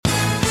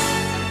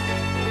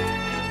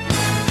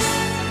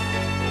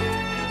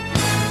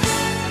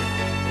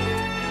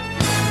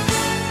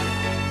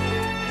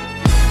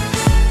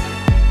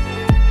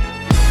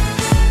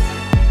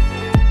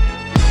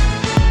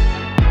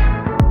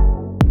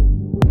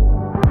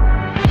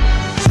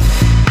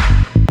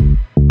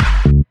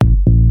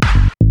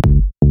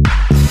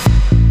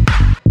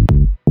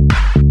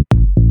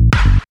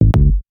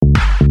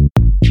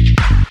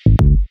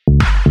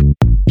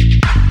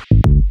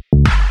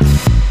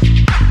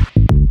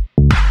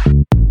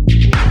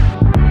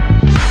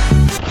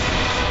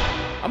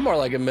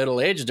like a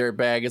middle-aged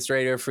dirtbag. It's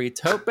Radio Free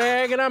Tote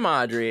Bag, and I'm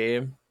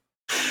Audrey.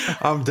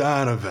 I'm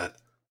Donovan.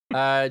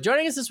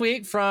 Joining us this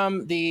week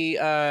from the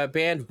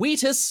band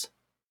Wheatus,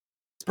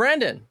 it's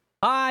Brendan.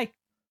 Hi.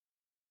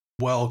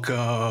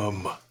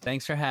 Welcome.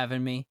 Thanks for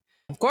having me.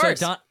 Of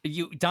course. So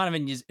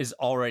Donovan is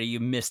already,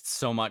 you missed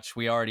so much.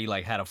 We already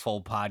had a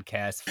full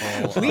podcast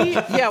full.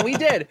 We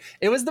did.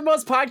 It was the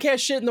most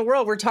podcast shit in the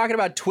world. We're talking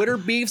about Twitter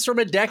beefs from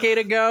a decade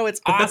ago.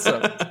 It's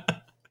awesome.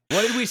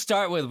 What did we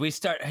start with?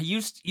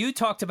 You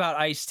talked about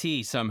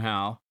Ice-T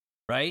somehow,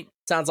 right?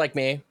 Sounds like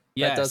me.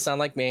 Yes. That does sound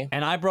like me.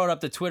 And I brought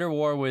up the Twitter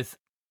war with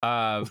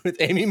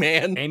Amy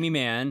Mann.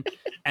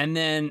 And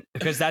then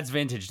because that's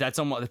vintage, that's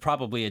almost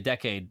probably a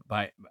decade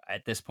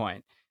at this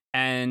point.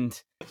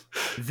 And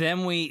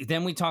then we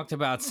talked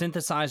about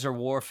synthesizer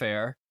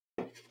warfare,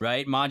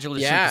 right?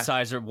 Modular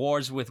synthesizer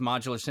wars with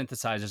modular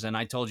synthesizers. And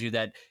I told you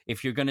that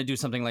if you're going to do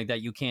something like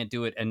that, you can't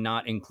do it and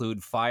not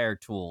include Fire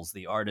Tools,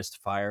 the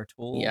artist Fire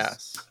Tools.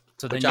 Yes.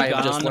 So then you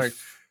got on the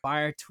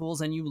Fire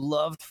Tools, and you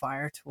loved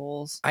Fire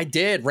Tools. I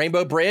did.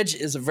 Rainbow Bridge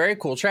is a very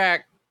cool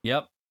track.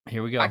 Yep.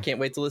 Here we go. I can't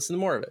wait to listen to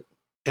more of it.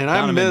 And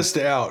Donovan. I missed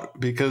out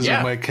because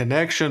of my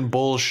connection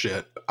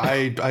bullshit.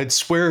 I'd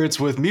swear it's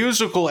with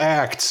musical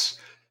acts.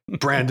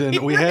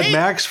 Brendan, we had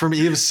Max from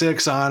Eve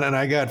 6 on, and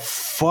I got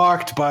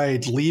fucked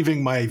by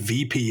leaving my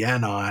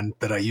VPN on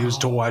that I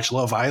used to watch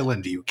Love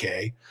Island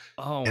UK.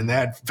 Oh. And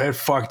that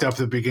fucked up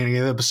the beginning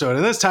of the episode.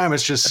 And this time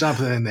it's just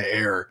something in the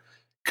air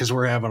because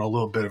we're having a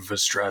little bit of a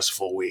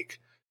stressful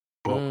week.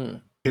 But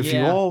if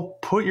you all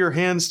put your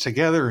hands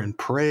together and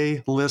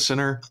pray,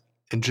 listener,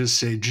 and just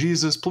say,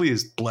 Jesus,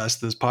 please bless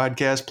this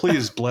podcast.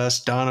 Please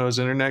bless Dono's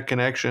internet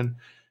connection.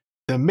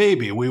 Then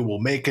maybe we will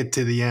make it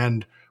to the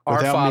end. Our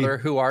Father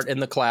who art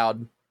in the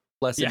cloud,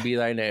 blessed be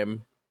thy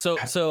name.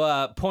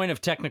 So, point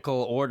of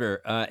technical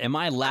order. Am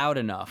I loud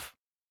enough?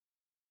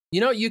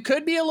 You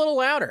could be a little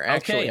louder,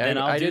 actually. Okay, then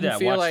I'll do that.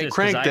 Watch this,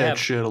 crank that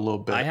shit a little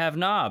bit. I have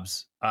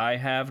knobs.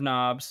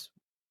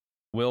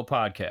 Will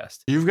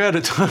podcast. You've got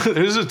a ton.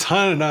 There's a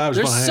ton of knobs.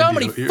 There's so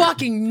many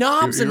fucking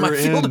knobs in my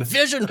field of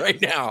vision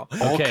right now.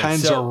 All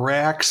kinds of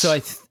racks. So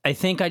I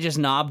think I just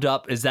knobbed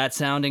up. Is that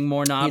sounding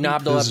more knobby? You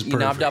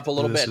knobbed up a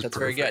little bit. That's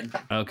very good.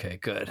 Okay,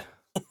 good.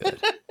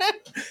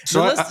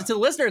 So to the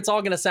listener, it's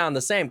all going to sound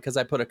the same because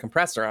I put a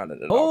compressor on it.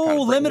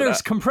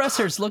 Limiters,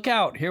 compressors, look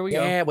out. Here we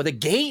go. Yeah, with a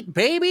gate,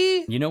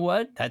 baby. You know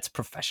what? That's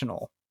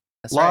professional.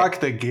 That's Lock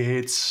the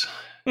gates,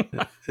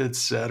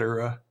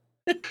 etc.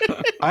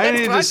 I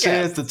need to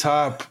say at the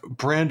top,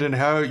 Brendan,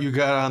 how you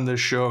got on this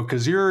show,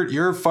 because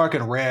you're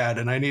fucking rad,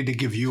 and I need to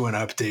give you an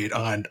update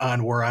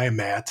on where I'm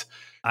at.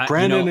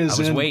 Brendan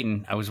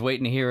I was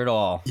waiting to hear it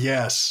all.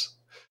 Yes.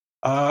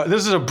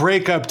 This is a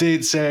break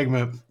update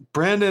segment.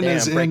 Brendan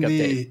is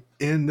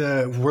in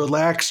the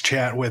relax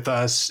chat with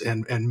us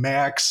and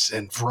Max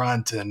and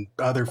Front and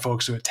other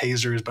folks who at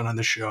Taser has been on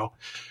the show.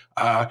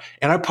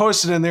 And I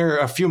posted in there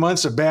a few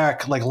months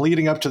back,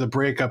 leading up to the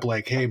breakup,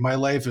 hey, my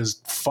life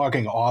is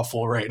fucking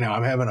awful right now.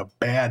 I'm having a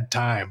bad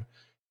time.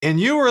 And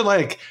you were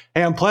like,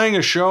 hey, I'm playing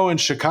a show in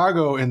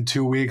Chicago in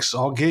 2 weeks.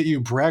 I'll get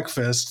you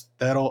breakfast.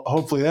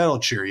 Hopefully that'll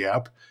cheer you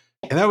up.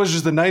 And that was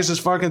just the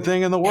nicest fucking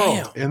thing in the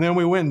world. Damn. And then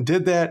we went and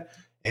did that.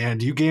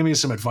 And you gave me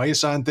some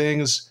advice on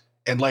things.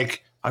 And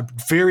I'm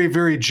very,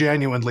 very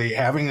genuinely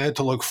having that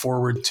to look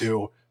forward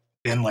to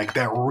in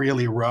that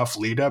really rough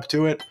lead up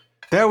to it.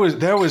 That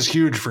was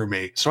huge for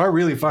me. So I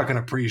really fucking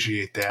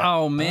appreciate that.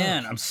 Oh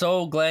man, I'm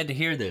so glad to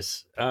hear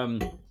this.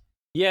 I've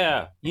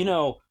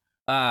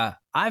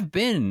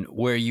been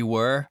where you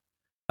were.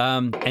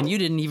 And you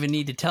didn't even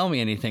need to tell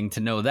me anything to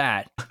know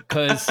that.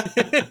 Because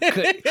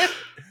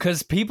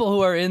people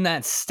who are in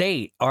that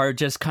state are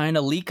just kind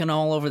of leaking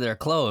all over their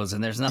clothes,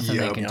 and there's nothing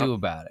they can do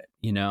about it.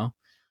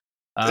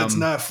 It's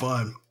not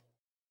fun.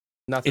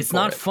 It's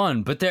not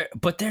fun,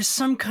 but there's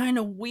some kind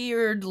of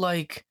weird,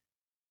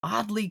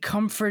 oddly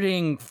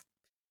comforting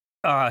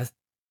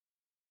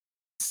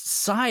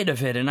side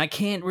of it, and I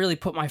can't really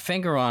put my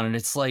finger on it.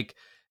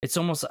 It's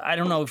almost, I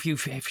don't know if you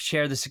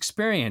share this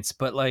experience,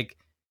 but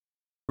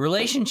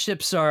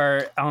relationships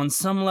are on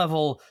some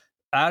level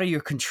out of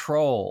your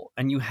control,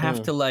 and you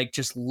have to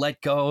just let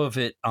go of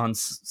it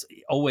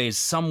always,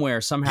 somewhere,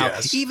 somehow,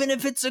 even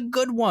if it's a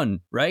good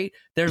one, right?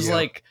 There's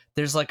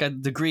a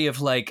degree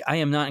of I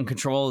am not in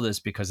control of this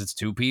because it's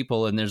two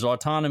people and there's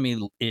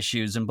autonomy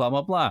issues and blah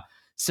blah blah.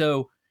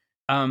 So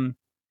I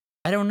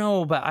don't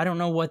know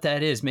what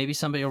that is. Maybe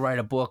somebody will write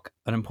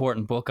an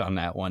important book on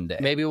that one day.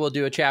 Maybe we'll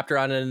do a chapter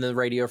on it in the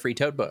Radio Free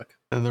Tote book.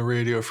 In the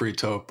Radio Free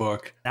Tote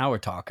book. Now we're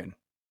talking.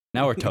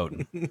 Now we're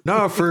toting.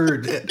 No,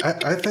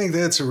 I think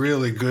that's a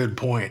really good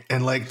point.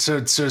 And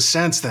so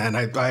since then,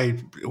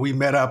 we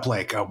met up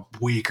a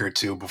week or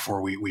two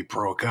before we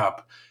broke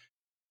up.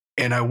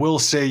 And I will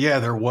say,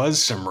 there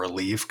was some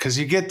relief because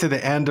you get to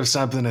the end of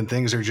something and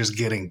things are just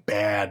getting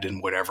bad in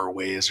whatever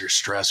ways or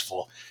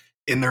stressful.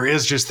 And there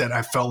is just that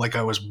I felt like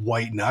I was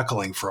white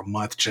knuckling for a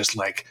month, just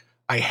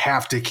I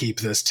have to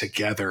keep this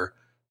together.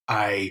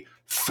 I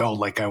felt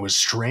like I was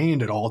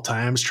strained at all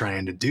times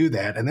trying to do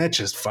that. And that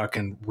just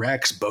fucking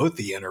wrecks both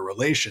the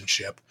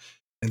interrelationship.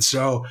 And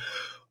so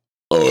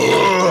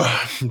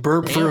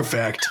Burp for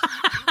effect.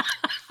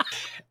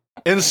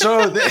 And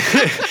so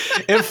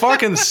it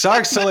fucking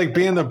sucks to like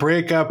be in the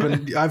breakup,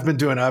 and I've been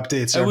doing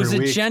updates every week.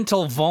 It was a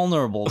gentle,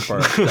 vulnerable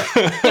burp.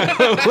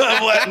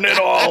 I'm letting it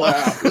all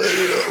out.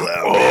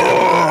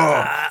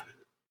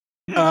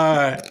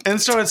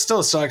 And so it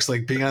still sucks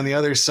like being on the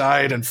other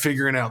side and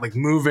figuring out like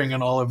moving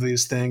and all of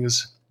these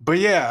things. But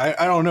yeah,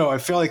 I don't know. I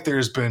feel like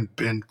there's been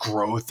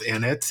growth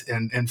in it.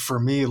 And for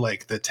me,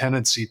 like the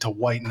tendency to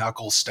white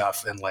knuckle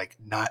stuff and like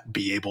not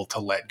be able to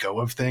let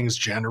go of things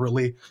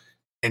generally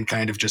and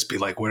kind of just be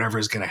like, whatever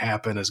is going to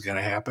happen is going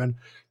to happen.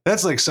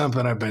 That's like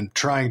something I've been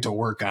trying to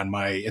work on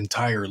my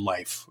entire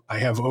life. I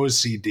have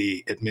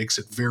OCD. It makes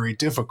it very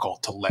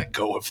difficult to let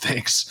go of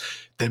things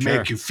that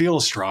make you feel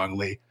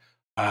strongly.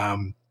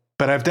 But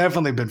I've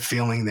definitely been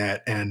feeling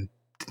that. And,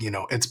 you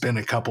know, it's been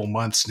a couple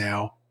months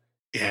now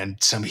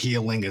and some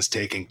healing is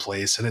taking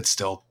place and it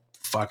still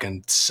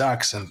fucking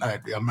sucks. And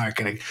I'm not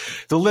going to,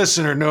 the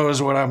listener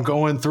knows what I'm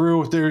going through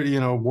with their, you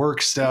know,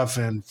 work stuff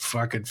and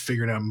fucking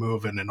figuring out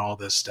moving and all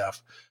this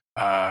stuff.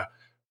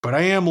 But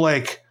I am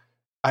like,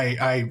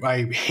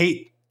 I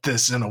hate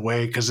this in a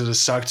way because it has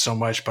sucked so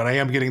much, but I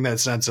am getting that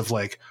sense of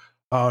like,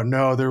 oh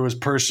no, there was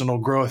personal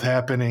growth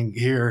happening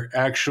here.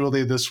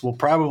 Actually, this will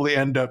probably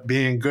end up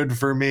being good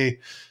for me.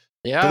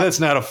 Yeah. But that's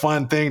not a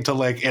fun thing to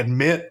like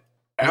admit.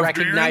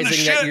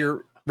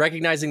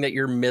 Recognizing that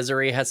your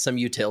misery has some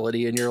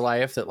utility in your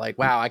life, that like,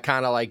 wow, I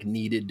kind of like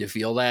needed to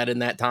feel that in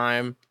that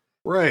time.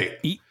 Right.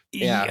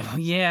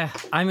 Yeah.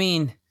 I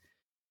mean,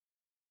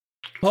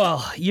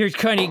 well, you're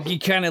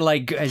kind of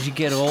like, as you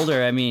get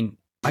older, I mean,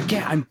 I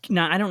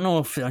don't know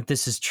if like,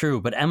 this is true,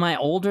 but am I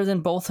older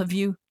than both of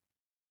you?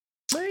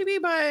 Maybe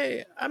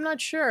I'm not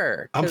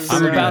sure. I'm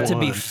about to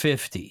be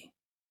 50.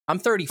 I'm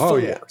 34, oh,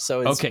 yeah.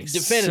 So it's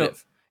definitive.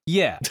 So,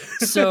 yeah.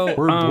 So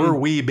we're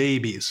wee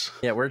babies.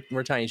 Yeah,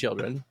 we're tiny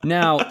children.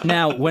 Now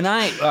when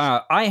I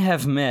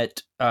have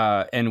met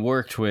and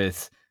worked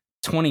with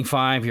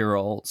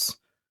 25-year-olds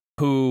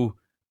who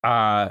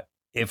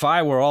if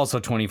I were also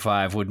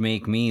 25 would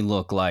make me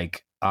look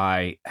like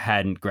I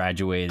hadn't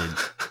graduated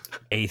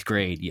 8th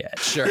grade yet.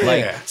 Sure.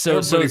 Like, yeah.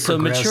 So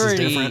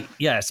maturity,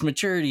 yes,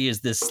 maturity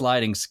is this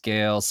sliding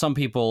scale. Some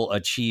people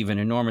achieve an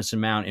enormous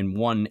amount in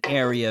one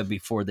area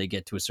before they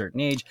get to a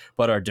certain age,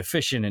 but are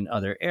deficient in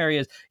other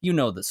areas. You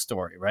know the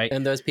story, right?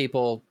 And those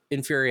people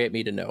infuriate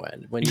me to no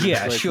end. When you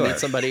meet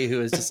somebody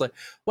who is just like,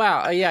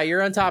 wow, yeah,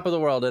 you're on top of the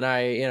world. And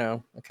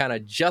I kind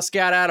of just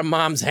got out of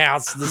mom's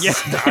house.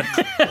 This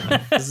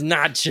is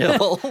not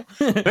chill.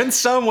 In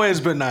some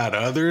ways, but not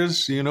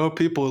others. You know,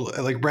 people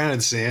like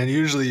Brandon's saying,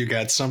 usually you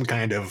got some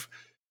kind of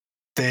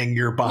thing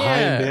you're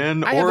behind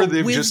in, or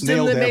they've just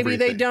nailed everything. Maybe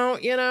they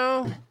don't, you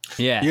know?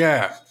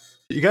 Yeah.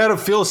 You got to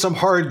feel some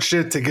hard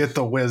shit to get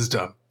the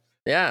wisdom.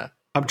 Yeah.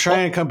 I'm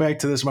trying to come back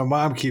to this. My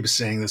mom keeps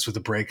saying this with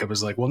the breakup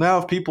is like, well, now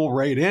if people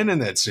write in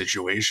that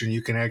situation,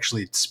 you can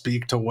actually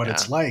speak to what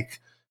it's like.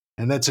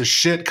 And that's a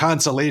shit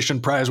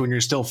consolation prize when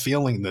you're still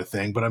feeling the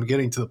thing. But I'm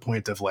getting to the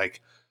point of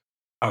like,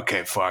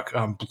 okay, fuck,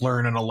 I'm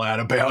learning a lot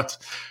about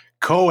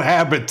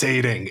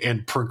cohabitating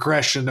and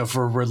progression of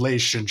a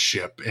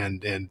relationship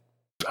and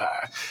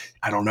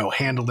I don't know,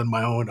 handling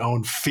my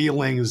own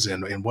feelings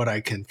and what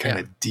I can kind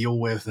of deal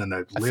with in a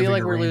living I feel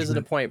like we're arrangement. losing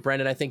a point,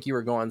 Brendan. I think you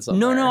were going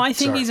somewhere. No, I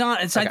think he's on.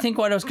 I think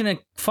what I was going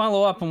to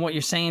follow up on what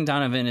you're saying,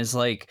 Donovan, is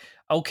like,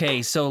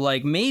 okay, so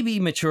like maybe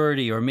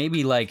maturity, or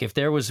maybe like if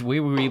we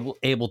were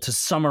able to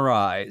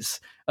summarize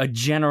a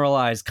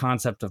generalized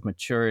concept of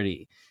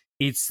maturity,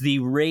 it's the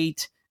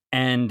rate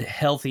and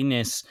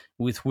healthiness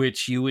with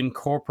which you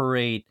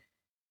incorporate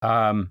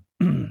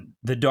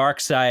the dark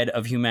side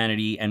of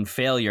humanity and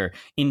failure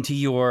into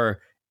your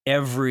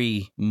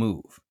every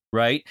move,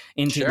 right?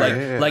 Into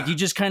like you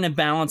just kind of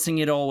balancing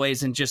it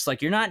always, and just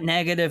like you're not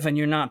negative and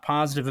you're not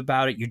positive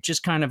about it. You're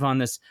just kind of on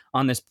this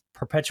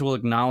perpetual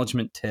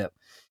acknowledgement tip.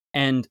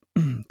 And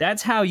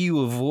that's how you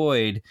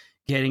avoid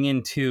getting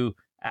into,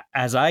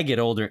 as I get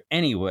older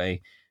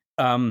anyway,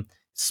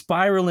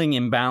 spiraling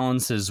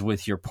imbalances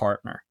with your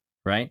partner,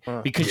 right?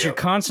 Because you're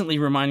constantly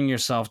reminding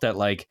yourself that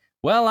like,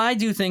 well, I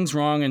do things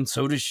wrong and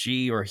so does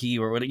she or he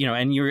or what, you know,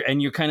 and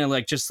you're kind of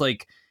like just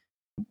like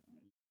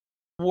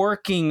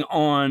working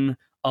on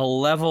a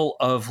level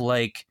of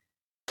like,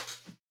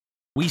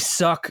 we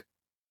suck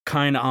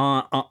kind of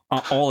on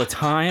all the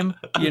time,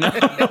 you know?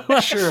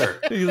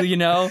 Sure. You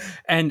know,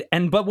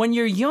 but when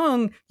you're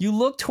young, you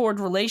look toward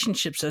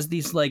relationships as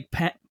these like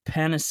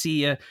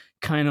panacea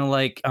kind of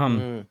like,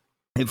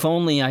 if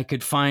only I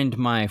could find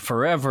my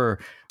forever,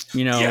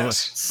 you know,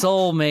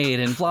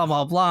 soulmate and blah,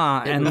 blah,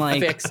 blah. And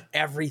like fix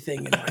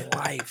everything in my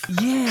life.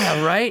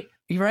 Yeah. Right.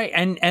 You're right.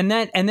 And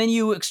then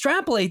you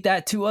extrapolate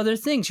that to other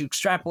things. You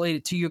extrapolate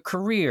it to your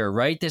career,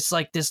 right?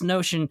 This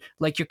notion,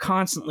 like you're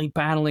constantly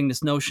battling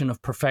this notion of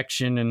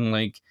perfection and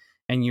like,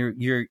 and and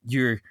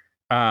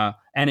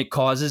it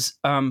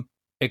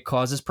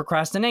causes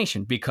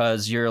procrastination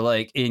because you're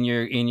like in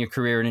your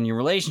career and in your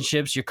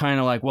relationships, you're kind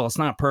of like, well, it's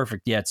not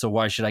perfect yet, so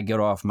why should I get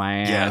off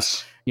my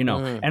ass? You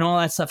know, and all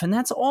that stuff. And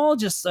that's all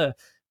just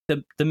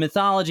the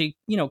mythology,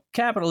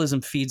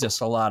 capitalism feeds us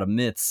a lot of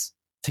myths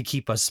to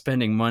keep us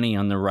spending money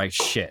on the right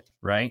shit,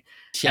 right?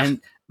 Yeah.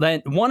 And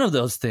then one of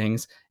those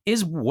things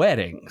is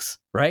weddings,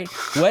 right?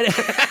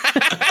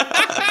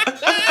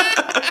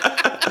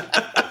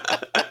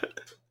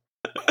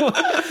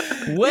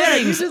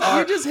 Weddings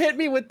you just hit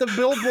me with the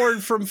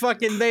billboard from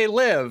fucking They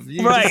Live.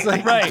 You Right,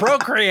 just right.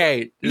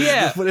 procreate.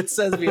 Yeah. What it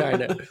says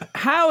behind it.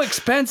 How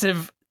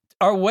expensive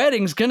are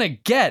weddings gonna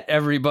get,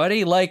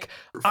 everybody? Like,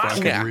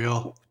 Fucking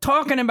real.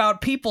 Talking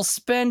about people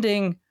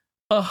spending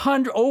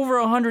over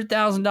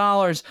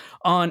 $100,000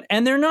 on,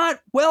 and they're not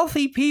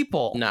wealthy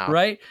people, No.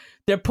 right?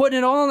 They're putting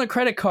it all on the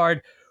credit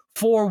card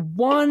for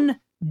one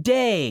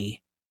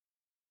day.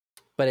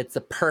 But it's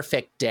a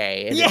perfect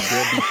day, and Yeah. it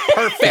will be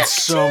perfect.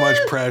 It's so much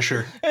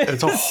pressure.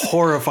 It's a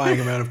horrifying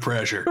amount of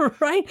pressure.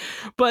 Right?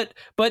 But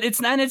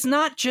it's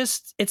not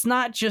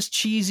just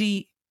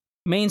cheesy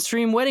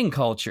mainstream wedding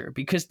culture,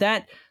 because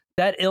that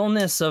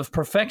illness of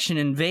perfection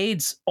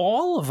invades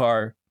all of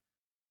our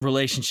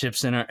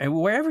relationships, and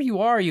wherever you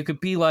are, you could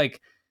be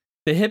like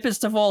the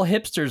hippest of all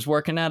hipsters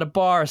working at a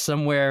bar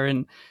somewhere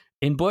in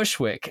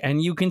Bushwick,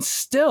 and you can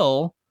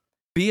still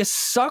be a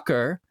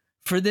sucker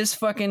for this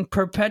fucking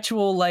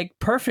perpetual like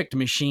perfect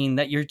machine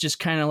that you're just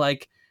kind of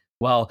like,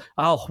 well,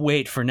 I'll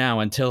wait for now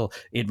until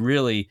it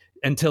really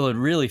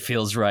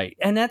feels right.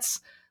 And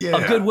that's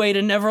a good way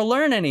to never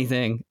learn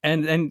anything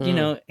and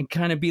and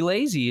kind of be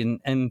lazy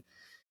and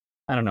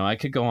I don't know, I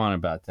could go on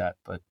about that,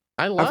 but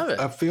I love it.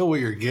 I feel what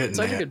you're getting It's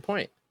such at. a good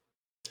point.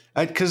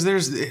 Because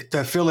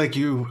I feel like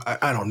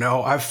I don't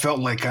know. I felt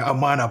like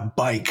I'm on a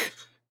bike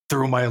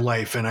through my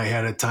life, and I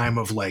had a time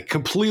of like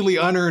completely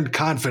unearned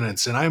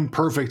confidence, and I'm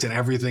perfect and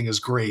everything is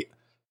great,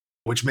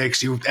 which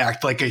makes you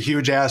act like a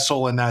huge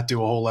asshole and not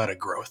do a whole lot of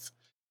growth.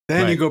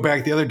 Then you go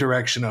back the other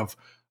direction of,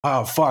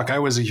 oh, fuck, I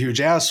was a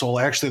huge asshole.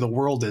 Actually, the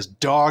world is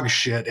dog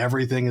shit.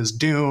 Everything is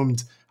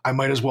doomed. I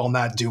might as well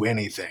not do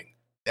anything.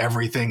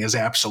 Everything is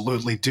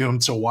absolutely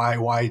doomed, so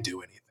why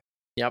do anything?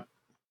 Yep.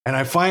 And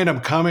I find I'm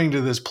coming to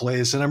this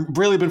place, and I've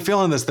really been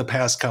feeling this the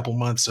past couple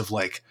months of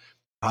like,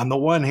 on the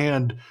one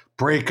hand,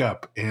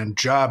 breakup and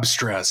job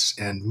stress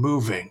and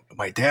moving.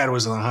 My dad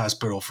was in the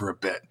hospital for a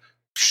bit.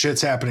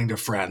 Shit's happening to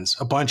friends,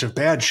 a bunch of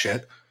bad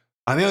shit.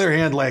 On the other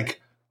hand,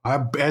 like,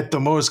 I'm at the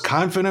most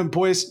confident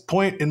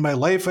point in my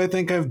life I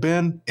think I've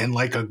been, in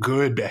like a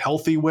good,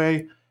 healthy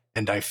way.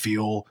 And I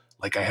feel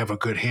like I have a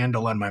good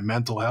handle on my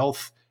mental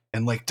health.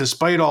 And like,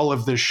 despite all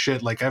of this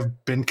shit, like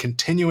I've been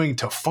continuing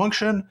to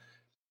function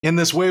in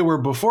this way where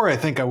before I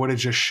think I would have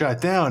just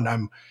shut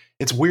down.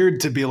 It's weird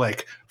to be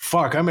like,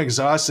 fuck, I'm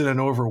exhausted and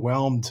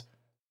overwhelmed,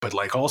 but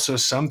like also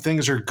some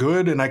things are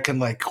good and I can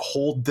like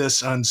hold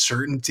this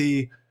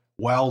uncertainty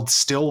while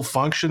still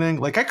functioning.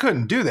 Like I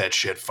couldn't do that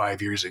shit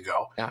 5 years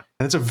ago. Yeah.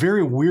 And it's a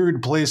very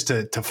weird place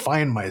to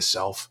find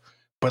myself,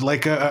 but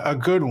like a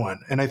good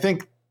one. And I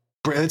think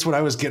that's what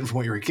I was getting from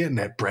what you were getting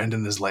at,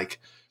 Brendan, is like,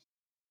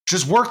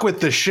 just work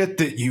with the shit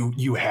that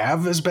you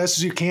have as best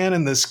as you can.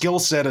 And the skill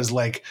set is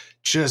like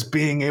just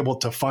being able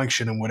to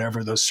function in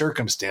whatever those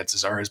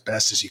circumstances are as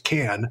best as you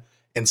can,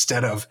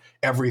 instead of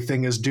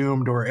everything is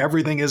doomed or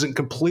everything isn't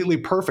completely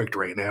perfect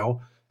right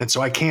now. And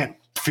so I can't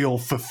feel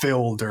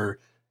fulfilled or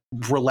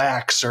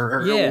relax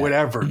or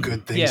whatever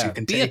good things you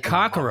can be take. Be a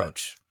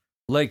cockroach.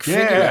 Like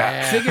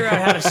figure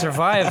out how to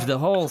survive the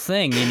whole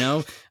thing,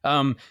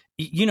 I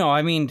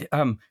mean,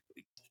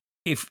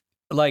 if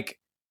like,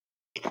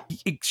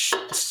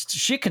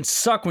 shit can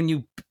suck when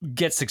you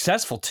get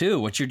successful too.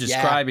 What you're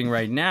describing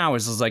right now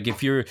is like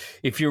if you're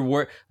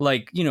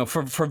like,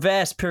 for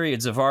vast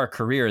periods of our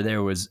career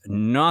there was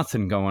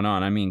nothing going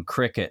on. I mean,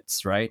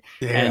 crickets, right?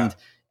 And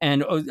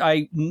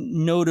I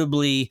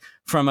notably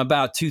from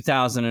about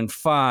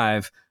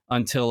 2005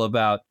 until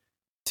about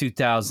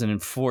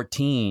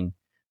 2014,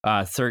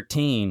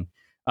 13,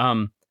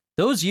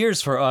 those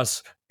years for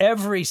us,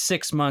 every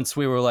 6 months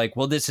we were like,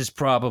 well, this is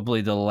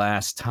probably the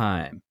last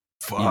time.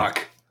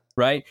 Fuck.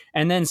 Right.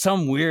 And then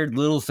some weird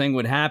little thing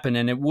would happen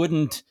and it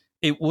wouldn't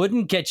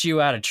get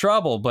you out of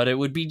trouble, but it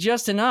would be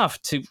just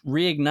enough to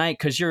reignite,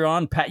 because you're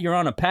on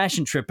a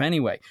passion trip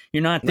anyway.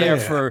 You're not there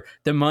for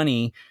the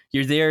money.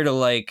 You're there to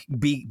like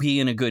be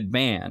in a good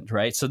band.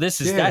 Right. So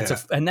that's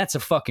a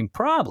fucking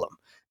problem,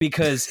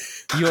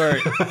 because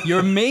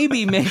you're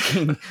maybe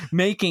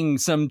making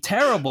some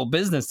terrible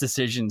business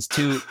decisions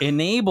to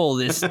enable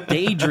this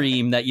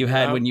daydream that you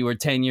had when you were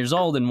 10 years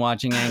old and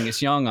watching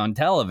Angus Young on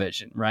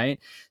television, right?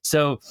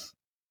 So,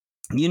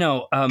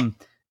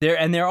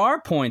 there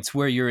are points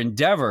where your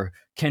endeavor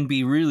can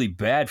be really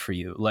bad for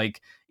you.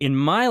 Like in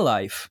my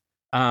life,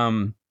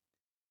 going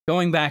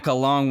back a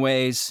long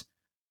ways,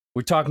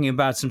 we're talking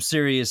about some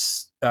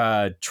serious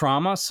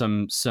trauma,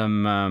 some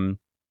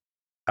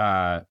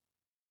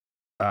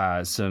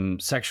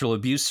sexual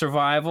abuse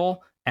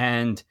survival,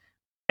 and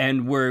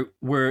we're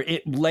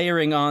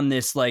layering on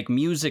this like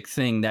music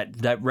thing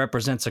that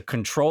represents a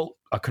control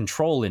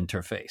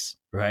interface,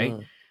 right?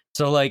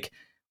 So like,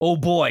 oh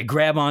boy,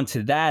 grab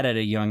onto that at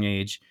a young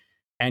age,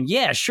 and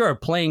yeah, sure,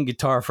 playing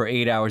guitar for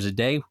 8 hours a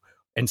day,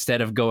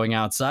 instead of going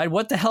outside.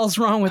 What the hell's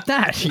wrong with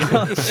that? You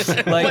know?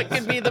 What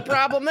could be the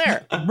problem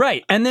there?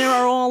 Right. And there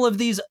are all of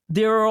these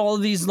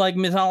like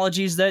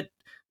mythologies that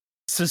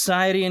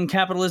society and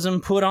capitalism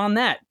put on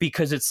that,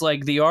 because it's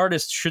like the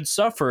artist should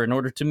suffer in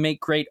order to make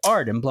great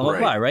art and blah, blah,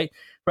 blah.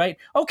 Right.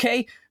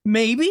 Okay.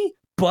 Maybe.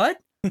 But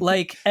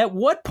like, at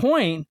what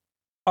point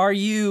are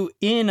you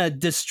in a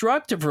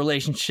destructive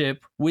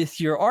relationship with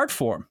your art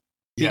form?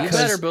 You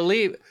better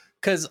believe,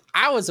 because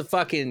I was a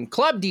fucking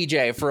club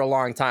DJ for a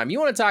long time. You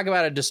want to talk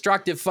about a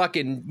destructive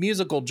fucking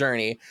musical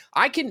journey?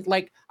 I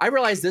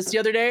realized this the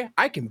other day.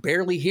 I can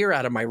barely hear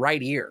out of my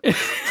right ear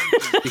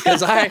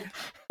because I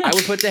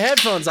would put the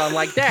headphones on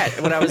like that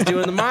when I was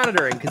doing the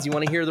monitoring, because you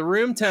want to hear the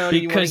room tone.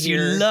 Because you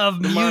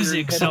love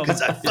music. So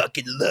because I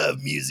fucking love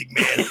music,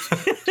 man.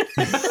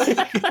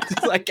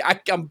 It's like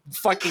I'm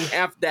fucking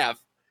half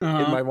deaf in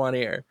my one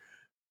ear.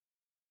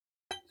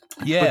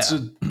 Yeah.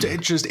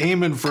 But just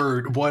aiming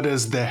for what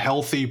is the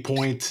healthy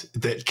point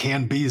that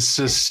can be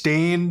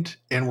sustained,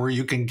 and where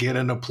you can get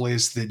in a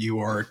place that you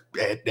are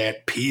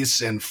at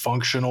peace and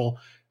functional,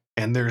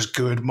 and there's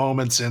good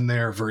moments in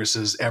there,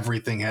 versus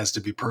everything has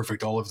to be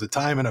perfect all of the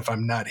time. And if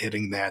I'm not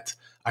hitting that,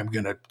 I'm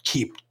going to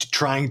keep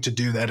trying to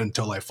do that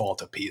until I fall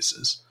to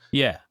pieces.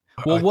 Yeah.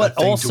 Well, what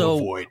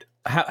also,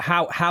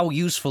 how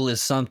useful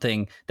is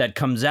something that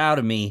comes out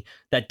of me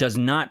that does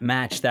not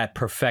match that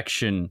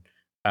perfection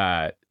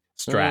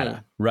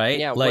strata, right?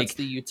 Yeah, like, what's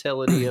the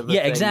utility of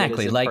yeah,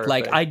 exactly.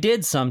 Like I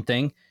did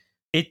something,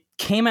 it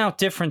came out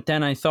different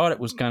than I thought it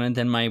was gonna,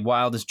 than my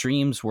wildest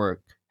dreams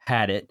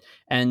had it,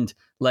 and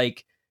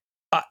like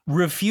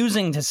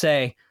refusing to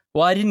say,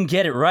 well, I didn't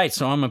get it right,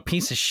 so I'm a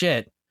piece of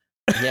shit.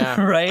 Yeah.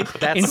 Right?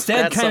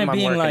 Instead, that's kind of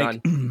being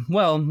like, on.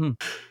 well,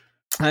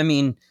 I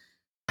mean,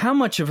 how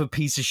much of a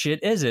piece of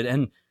shit is it?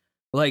 And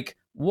like,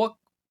 what,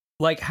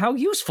 like, how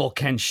useful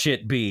can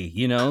shit be?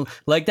 You know,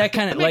 like that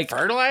kind of like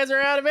fertilizer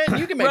out of it.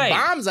 You can make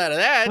bombs out of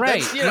that.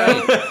 Right. That's, you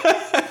know.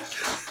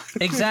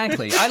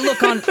 Exactly.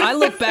 I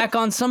look back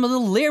on some of the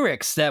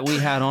lyrics that we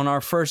had on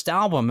our first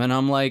album, and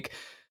I'm like,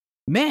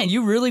 man,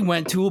 you really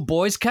went to a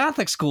boys'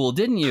 Catholic school,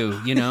 didn't you?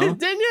 You know,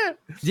 didn't you?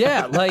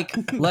 Yeah. Like,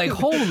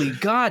 holy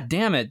God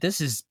damn it.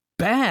 This is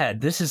bad.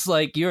 This is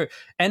like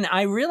and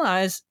I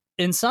realized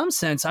in some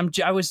sense,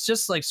 I was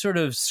just like sort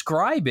of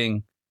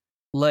scribing,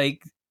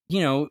 like,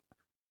 you know,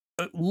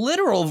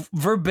 literal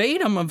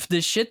verbatim of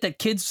the shit that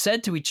kids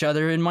said to each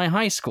other in my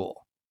high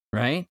school.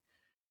 Right.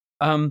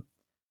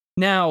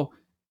 Now,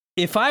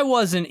 if I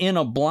wasn't in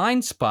a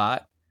blind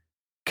spot,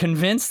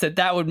 convinced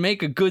that would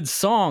make a good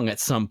song at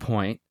some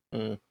point,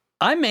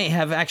 I may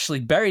have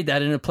actually buried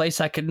that in a place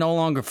I could no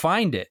longer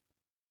find it.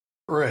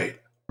 Right.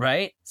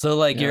 Right. So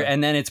like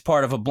and then it's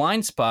part of a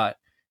blind spot.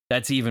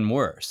 That's even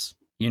worse,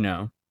 you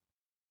know?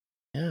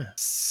 Yeah.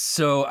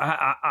 So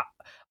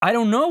I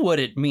don't know what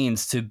it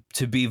means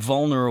to be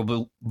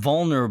vulnerably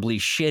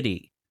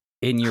shitty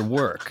in your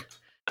work.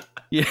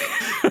 Yeah.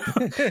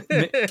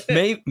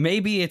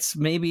 maybe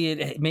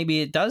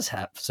it does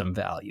have some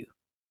value.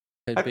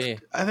 Could be.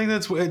 I think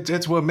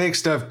that's what makes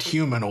stuff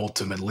human.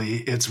 Ultimately,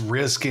 it's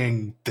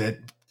risking that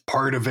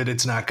part of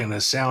it's not going to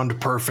sound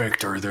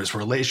perfect, or there's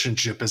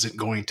relationship isn't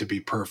going to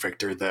be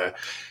perfect, or the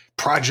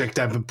project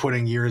I've been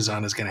putting years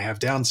on is going to have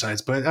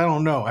downsides. But I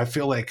don't know. I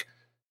feel like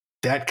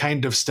that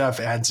kind of stuff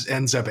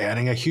ends up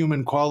adding a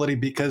human quality,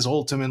 because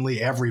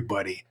ultimately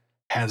everybody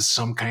has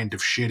some kind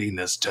of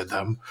shittiness to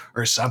them,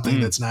 or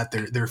something that's not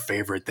their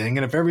favorite thing.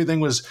 And if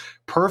everything was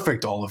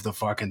perfect all of the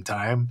fucking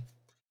time,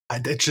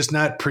 it's just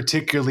not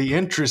particularly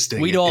interesting.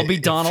 We'd all be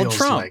Donald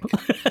Trump.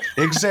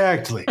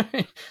 Exactly.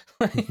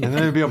 And then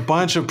there'd be a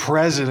bunch of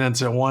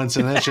presidents at once,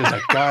 and that's just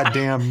a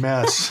goddamn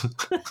mess.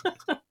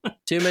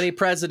 Too many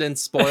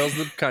presidents spoils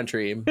the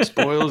country.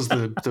 Spoils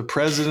the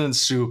president's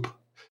soup.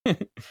 Can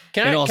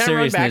I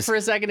run back for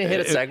a second and hit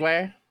a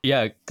segue?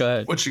 Yeah, go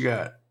ahead. What you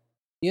got?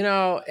 You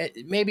know,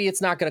 maybe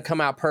it's not going to come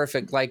out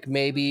perfect. Like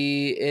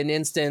maybe an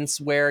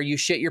instance where you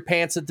shit your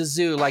pants at the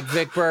zoo, like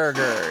Vic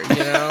Berger.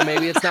 You know,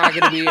 maybe it's not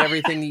going to be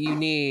everything that you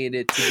need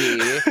it to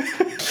be.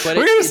 But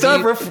we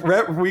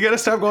gotta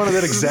stop going to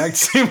that exact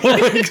same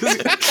one, because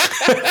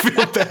I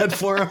feel bad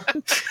for him.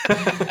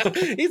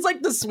 He's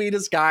like the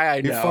sweetest guy I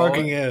know. He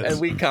fucking is.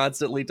 And we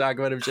constantly talk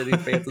about him shitting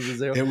his pants at the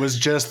zoo. It was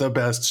just the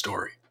best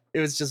story.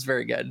 It was just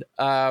very good.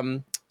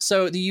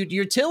 So the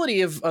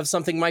utility of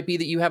something might be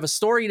that you have a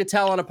story to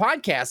tell on a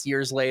podcast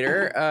years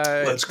later.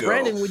 Let's go.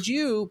 Brandon, would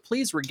you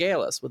please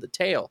regale us with a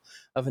tale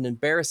of an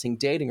embarrassing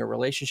dating or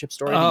relationship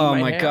story? Oh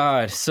my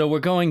God. So we're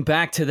going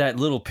back to that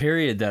little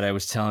period that I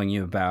was telling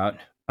you about.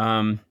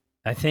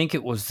 I think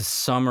it was the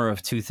summer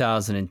of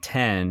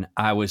 2010.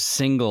 I was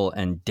single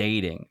and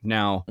dating.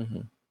 Now,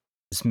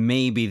 this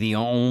may be the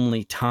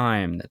only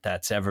time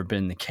that's ever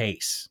been the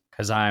case,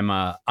 because I'm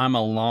a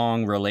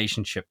long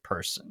relationship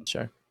person.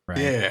 Sure. Right.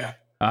 Yeah.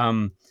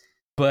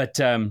 But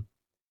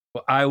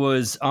I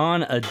was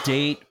on a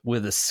date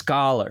with a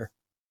scholar,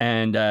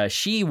 and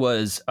she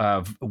was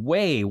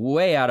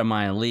way out of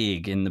my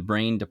league in the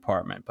brain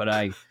department. But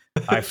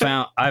I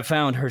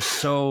found her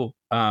so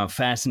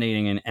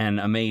fascinating and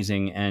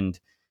amazing, and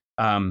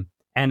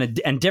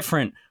and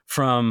different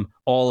from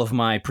all of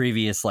my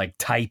previous like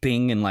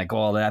typing and like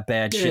all that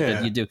bad shit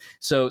that you do.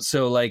 So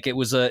like it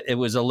was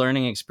a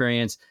learning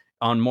experience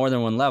on more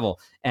than one level.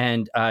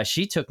 And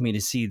she took me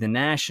to see the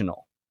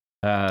National.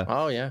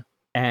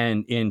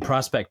 And in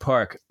Prospect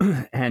Park,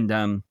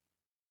 and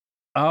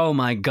oh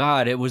my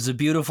God, it was a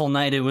beautiful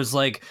night. It was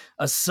like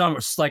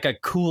a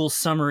cool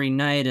summery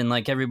night, and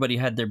like everybody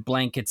had their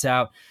blankets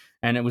out,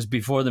 and it was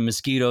before the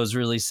mosquitoes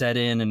really set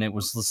in, and it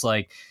was just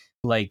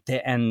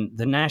and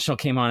the National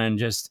came on and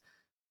just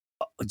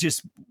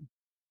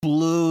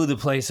blew the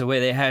place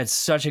away. They had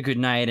such a good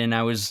night, and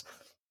it was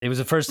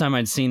the first time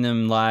I'd seen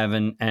them live,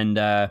 and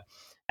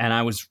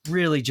I was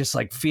really just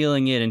like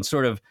feeling it, and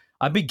sort of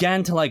I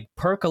began to like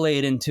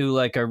percolate into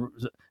like I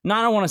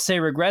don't want to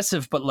say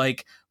regressive, but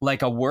like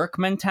a work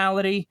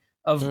mentality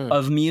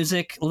of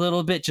music a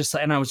little bit.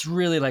 And I was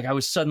really like, I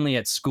was suddenly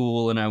at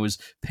school and I was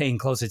paying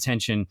close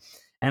attention,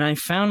 and I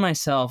found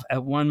myself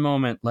at one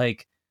moment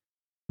like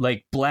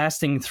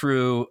blasting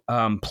through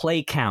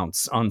play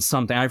counts on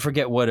something. I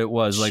forget what it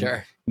was.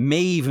 Like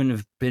may even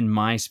have been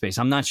MySpace.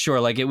 I'm not sure.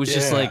 Like it was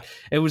just like,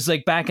 it was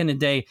like back in the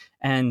day.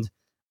 And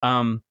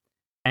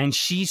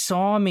she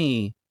saw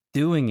me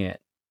doing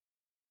it.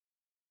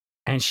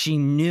 And she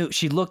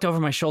looked over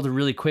my shoulder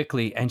really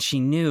quickly, and she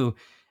knew,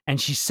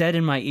 and she said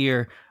in my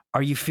ear,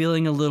 "Are you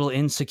feeling a little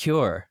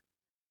insecure?"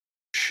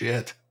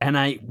 Shit. And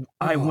I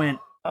went,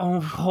 "Oh,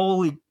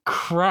 holy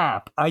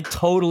crap. I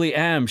totally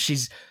am."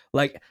 She's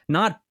like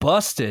not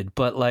busted,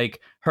 but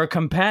like her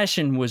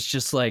compassion was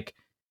just like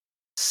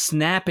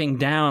snapping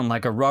down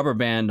like a rubber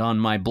band on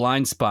my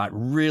blind spot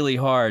really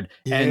hard.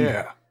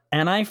 Yeah.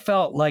 And I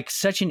felt like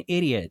such an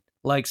idiot,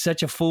 like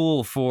such a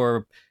fool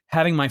for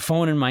having my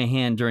phone in my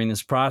hand during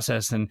this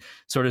process and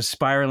sort of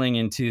spiraling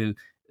into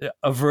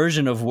a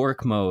version of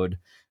work mode.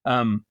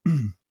 And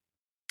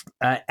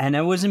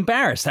I was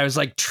embarrassed. I was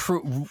like,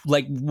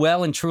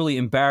 well and truly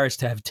embarrassed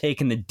to have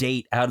taken the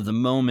date out of the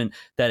moment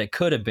that it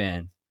could have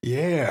been.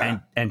 Yeah.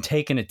 And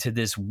taken it to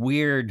this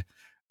weird,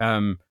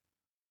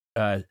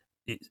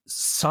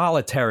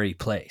 solitary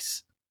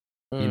place,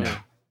 you know.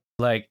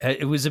 Like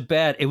it was a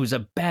bad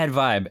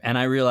vibe, and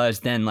I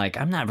realized then, like,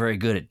 I'm not very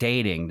good at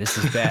dating. This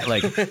is bad.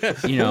 Like,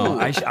 you know,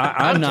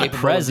 I'm not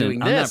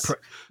present.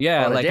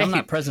 I'm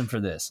not present for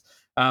this.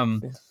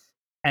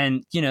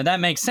 And you know that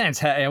makes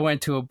sense. I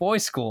went to a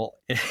boys' school,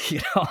 you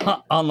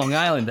know, on Long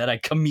Island that I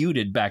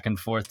commuted back and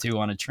forth to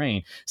on a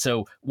train.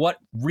 So what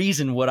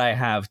reason would I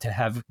have to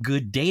have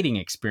good dating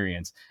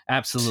experience?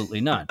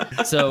 Absolutely none.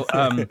 So,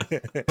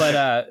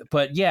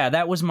 but yeah,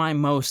 that was my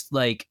most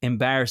like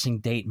embarrassing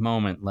date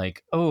moment.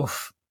 Like,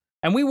 oof.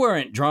 And we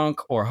weren't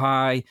drunk or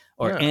high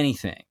or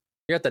anything.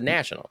 You're at the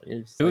National.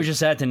 It was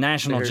just at the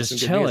National, just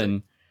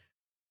chilling,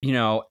 you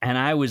know. And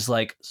I was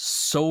like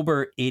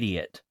sober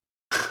idiot.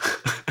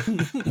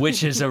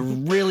 Which is a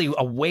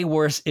way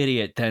worse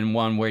idiot than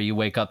one where you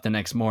wake up the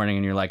next morning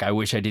and you're like, I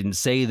wish I didn't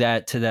say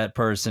that to that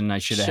person. I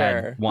should have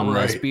had one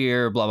less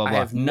beer, blah, blah, blah. I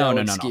have no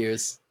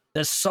excuse.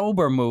 The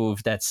sober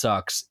move that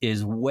sucks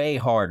is way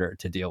harder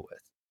to deal with.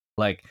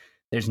 Like,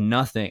 there's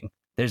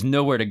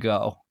nowhere to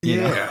go.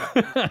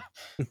 Yeah.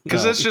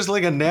 Because it's just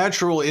like a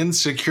natural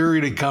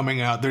insecurity coming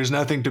out. There's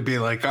nothing to be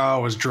like, oh, I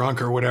was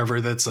drunk or whatever.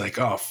 That's like,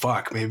 oh,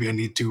 fuck, maybe I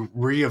need to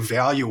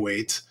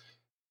reevaluate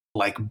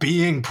like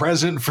being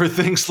present for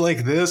things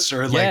like this,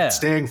 or like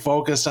staying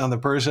focused on the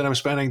person I'm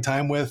spending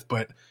time with.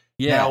 But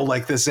now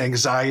like this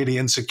anxiety,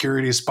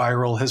 insecurity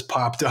spiral has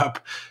popped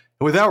up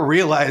without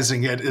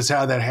realizing it is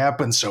how that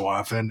happens so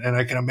often. And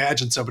I can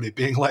imagine somebody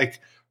being like,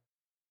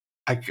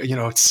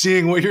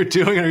 seeing what you're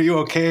doing, are you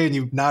okay? And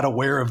you're not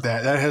aware of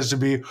that. That has to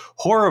be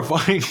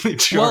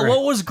horrifyingly jarring.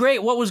 Well,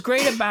 what was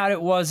great about it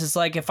is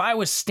like, if I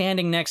was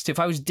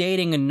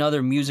dating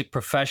another music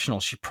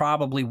professional, she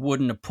probably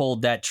wouldn't have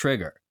pulled that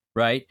trigger.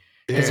 Right?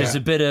 Because there's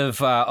a bit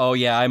of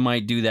I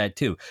might do that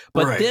too.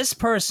 But this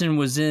person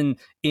was in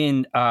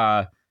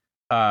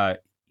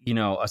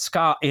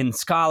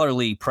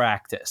scholarly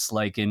practice,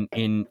 like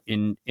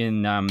in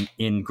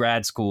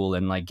grad school,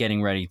 and like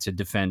getting ready to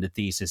defend a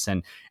thesis,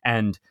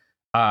 and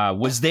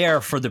was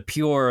there for the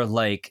pure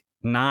like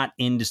not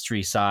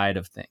industry side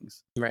of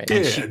things. Right.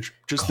 And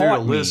just there to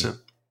listen.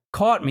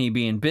 Caught me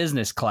being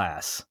business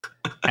class,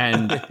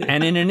 and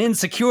in an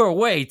insecure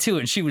way too.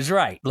 And she was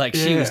right. Like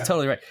she was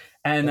totally right.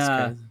 And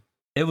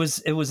it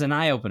was an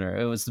eye opener.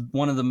 It was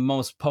one of the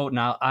most potent.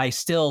 I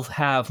still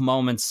have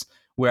moments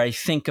where I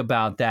think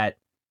about that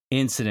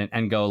incident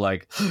and go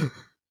like,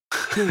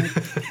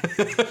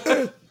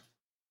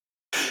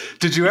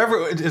 Did you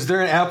ever? Is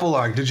there an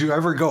epilogue? Did you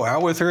ever go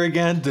out with her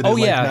again? Did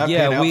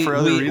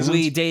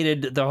we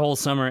dated the whole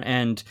summer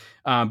and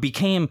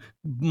became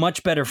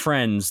much better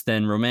friends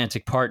than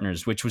romantic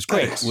partners, which was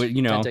great. Nice.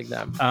 You know, I dig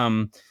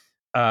them.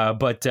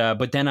 But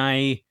then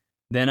I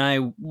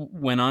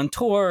went on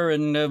tour,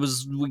 and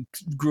we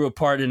grew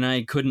apart, and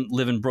I couldn't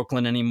live in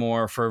Brooklyn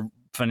anymore for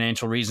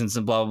financial reasons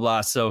and blah blah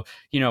blah. So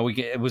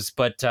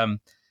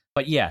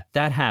but yeah,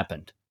 that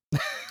happened.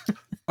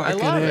 I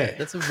love it.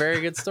 That's a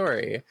very good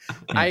story.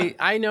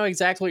 I know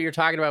exactly what you're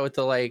talking about with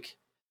the like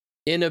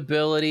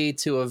inability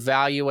to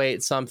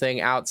evaluate something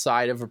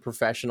outside of a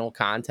professional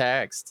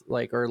context,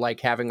 like, or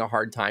like having a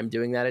hard time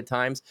doing that at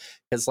times.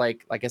 Because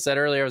like I said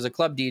earlier, I was a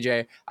club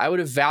DJ. I would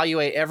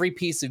evaluate every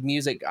piece of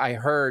music I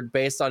heard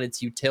based on its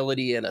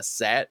utility in a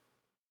set.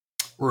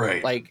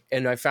 Right. Like,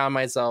 and I found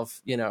myself,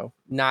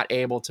 not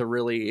able to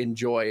really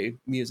enjoy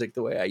music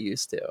the way I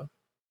used to.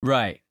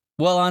 Right.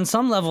 Well, on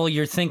some level,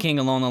 you're thinking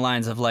along the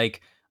lines of like,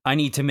 I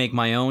need to make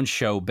my own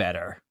show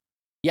better.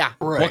 Yeah,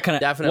 right.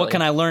 What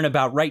can I learn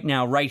about right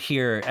now, right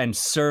here, and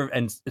serve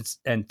and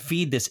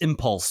feed this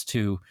impulse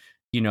to,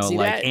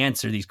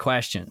 answer these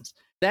questions.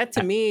 That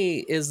to me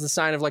is the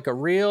sign of like a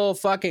real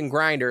fucking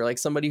grinder, like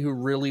somebody who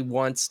really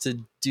wants to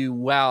do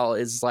well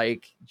is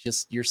like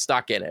just you're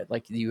stuck in it.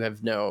 Like you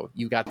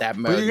got that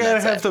mode. But you gotta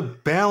have the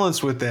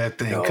balance with that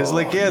thing, because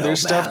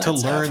there's stuff to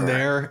learn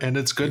there, and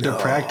it's good to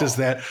practice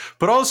that.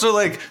 But also,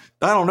 like,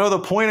 I don't know, the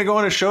point of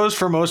going to shows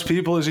for most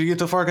people is you get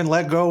to fucking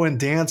let go and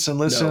dance and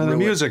listen to the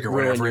music or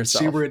whatever and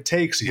see where it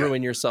takes you.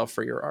 Ruin yourself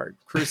for your art.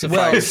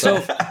 Crucify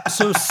yourself.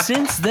 So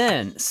since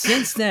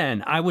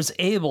then, I was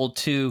able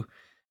to.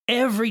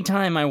 Every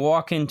time I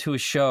walk into a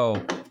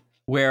show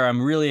where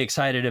I'm really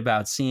excited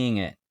about seeing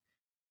it,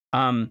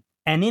 and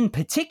in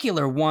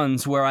particular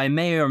ones where I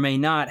may or may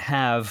not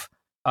have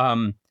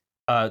a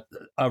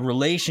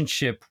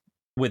relationship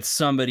with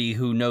somebody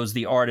who knows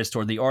the artist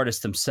or the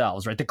artist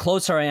themselves, right? The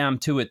closer I am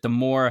to it, the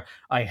more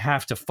I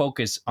have to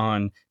focus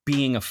on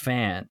being a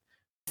fan.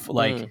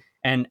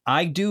 And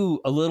I do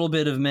a little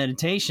bit of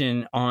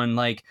meditation on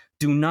like,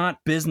 do not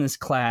business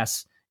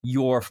class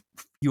your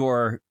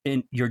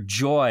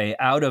joy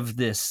out of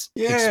this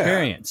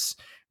experience,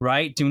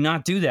 right? Do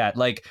not do that.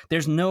 Like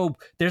there's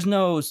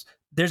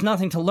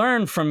nothing to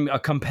learn from a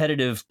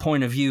competitive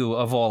point of view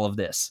of all of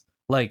this.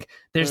 Like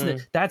there's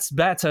that's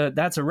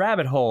a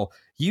rabbit hole.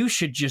 You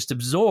should just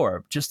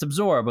absorb,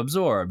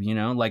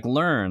 like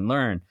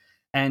learn.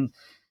 And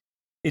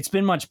it's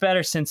been much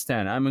better since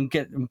then. I'm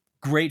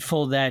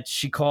grateful that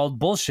she called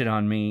bullshit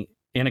on me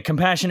in a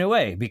compassionate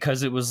way,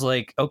 because it was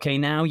like, okay,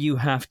 now you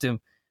have to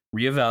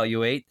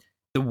reevaluate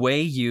the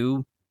way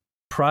you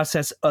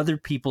process other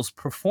people's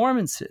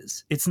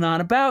performances. It's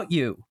not about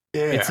you.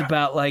 Yeah. It's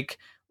about like,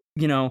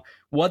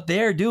 what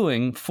they're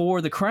doing for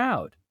the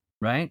crowd,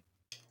 right?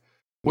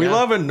 We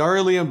love a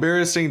gnarly,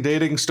 embarrassing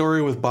dating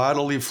story with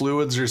bodily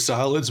fluids or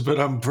solids, but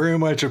I'm very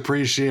much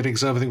appreciating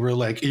something where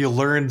like you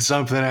learned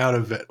something out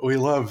of it. We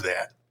love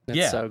that.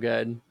 That's so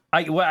good.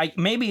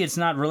 Maybe it's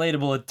not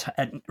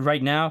relatable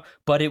right now,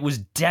 but it was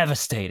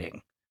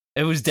devastating.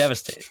 It was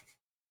devastating.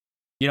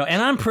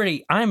 And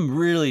I'm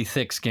really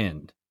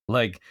thick-skinned.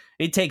 Like,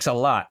 it takes a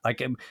lot.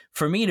 Like,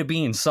 for me to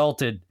be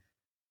insulted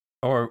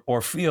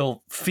or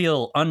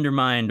feel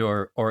undermined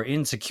or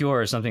insecure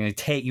or something,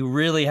 like, you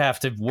really have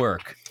to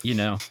work,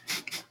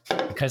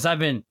 because I've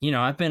been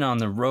on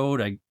the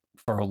road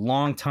for a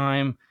long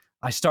time.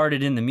 I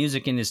started in the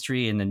music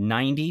industry in the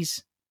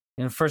 90s.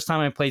 And the first time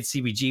I played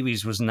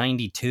CBGBs was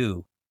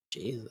 92.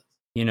 Jesus.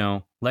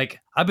 Like,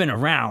 I've been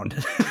around.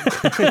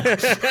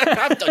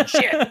 I've done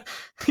shit.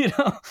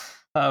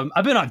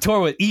 I've been on tour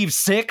with Eve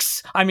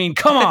 6. I mean,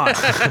 come on.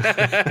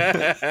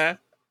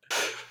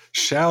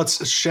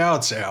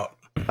 Shouts out.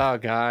 Oh,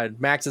 God.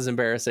 Max's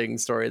embarrassing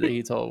story that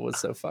he told was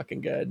so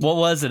fucking good. What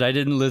was it? I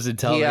didn't listen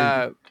to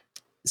it.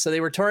 So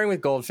they were touring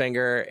with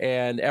Goldfinger,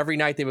 and every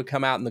night they would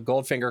come out and the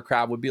Goldfinger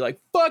crowd would be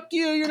like, fuck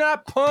you, you're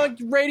not punk,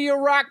 radio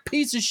rock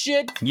piece of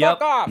shit,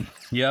 fuck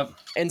off. Yep.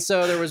 And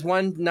so there was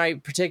one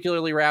night,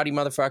 particularly rowdy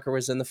motherfucker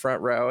was in the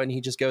front row, and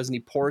he just goes and he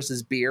pours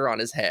his beer on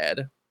his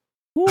head.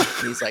 And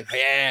he's like,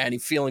 yeah, and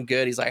he's feeling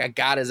good. He's like, I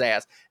got his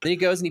ass. Then he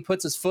goes and he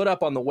puts his foot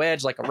up on the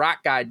wedge like a rock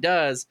guy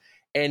does,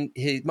 and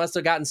he must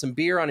have gotten some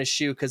beer on his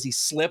shoe because he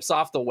slips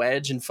off the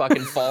wedge and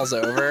fucking falls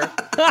over.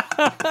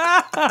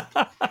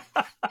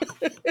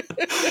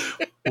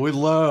 We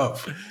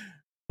love.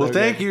 Well,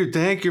 thank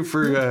you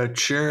for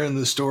sharing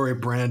the story,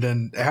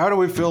 Brandon. How do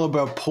we feel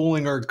about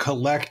pulling our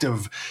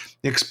collective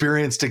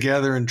experience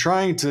together and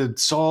trying to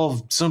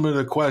solve some of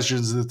the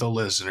questions that the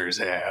listeners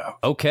have?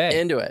 Okay.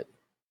 Into it.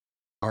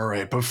 All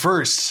right, but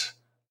first,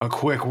 a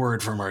quick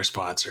word from our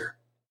sponsor.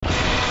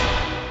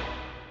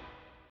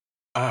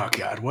 Oh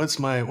God, what's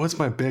my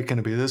bit going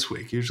to be this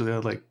week? Usually I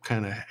like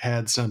kind of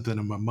had something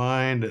in my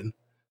mind, and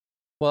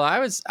well, I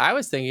was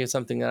thinking of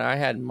something that I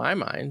had in my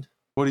mind.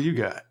 What do you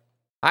got?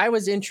 I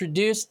was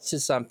introduced to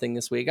something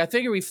this week. I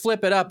figure we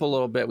flip it up a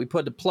little bit. We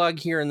put a plug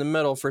here in the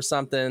middle for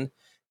something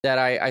that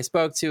I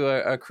spoke to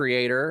a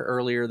creator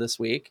earlier this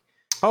week.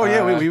 Oh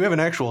yeah, we have an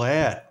actual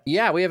ad.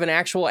 Yeah, we have an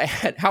actual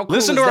ad. How cool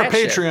listen is to our that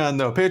Patreon shit?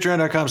 Though.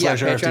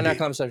 Patreon.com/RFTV.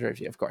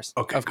 Patreon.com/RFTV, of course.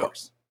 Okay, of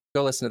course.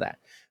 Go listen to that.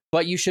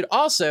 But you should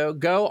also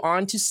go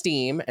onto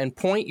Steam and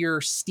point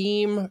your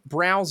Steam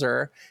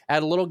browser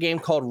at a little game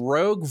called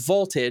Rogue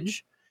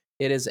Voltage.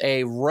 It is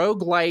a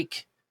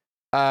roguelike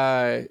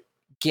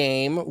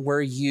game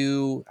where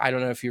I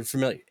don't know if you're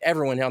familiar.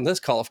 Everyone on this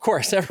call, of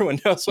course,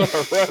 everyone knows what a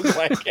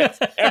roguelike is.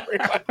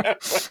 Everyone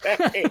knows what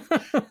that means.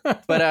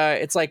 But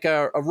it's like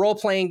a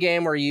role-playing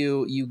game where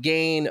you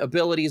gain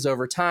abilities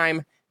over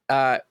time.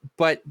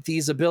 but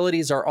these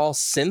abilities are all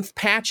synth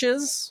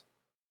patches,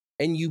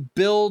 and you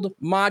build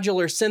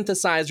modular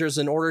synthesizers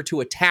in order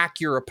to attack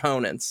your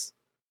opponents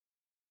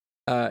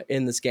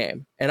in this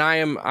game. And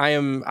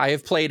I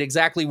have played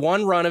exactly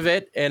one run of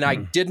it, and I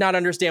did not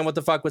understand what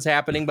the fuck was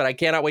happening, but I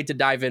cannot wait to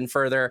dive in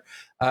further.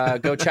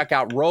 Go check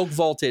out Rogue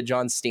Voltage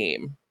on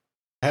Steam.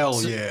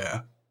 Hell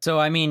yeah. So,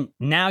 I mean,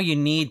 now you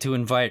need to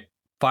invite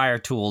Fire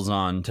Tools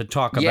on to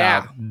talk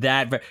about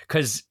that.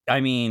 Because,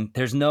 I mean,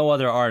 there's no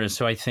other artist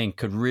who I think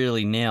could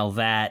really nail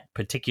that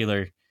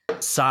particular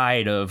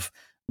side of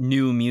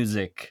new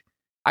music.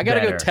 I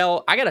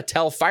gotta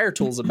tell Fire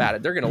Tools about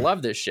it. They're gonna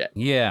love this shit.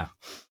 Yeah.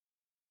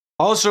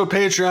 Also,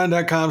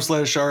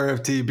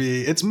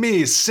 patreon.com/RFTB. It's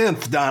me,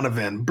 Synth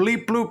Donovan.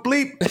 Bleep, bloop,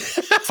 bleep.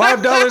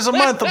 $5 a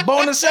month, a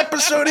bonus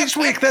episode each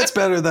week. That's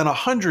better than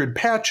 100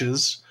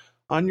 patches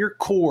on your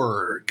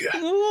Korg.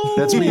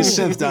 That's me,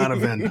 Synth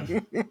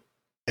Donovan.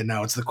 And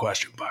now it's the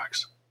question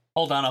box.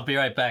 Hold on, I'll be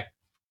right back.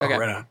 Okay. Oh,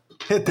 right on.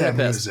 Hit that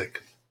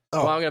music.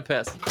 Oh, well, I'm gonna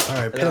piss. All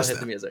right, Then I'll piss hit the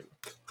then. music.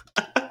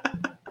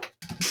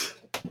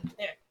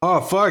 Oh,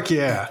 fuck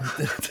yeah.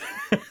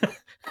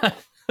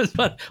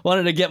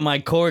 Wanted to get my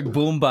Korg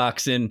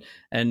boombox in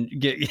and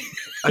get.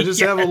 I just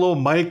have a little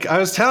mic. I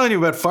was telling you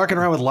about fucking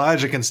around with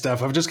Logic and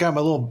stuff. I've just got my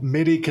little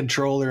MIDI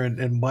controller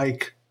and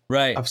mic.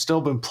 Right. I've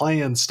still been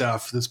playing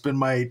stuff. That's been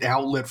my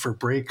outlet for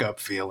breakup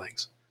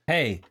feelings.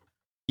 Hey,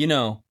 you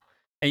know,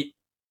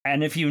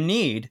 and if you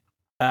need,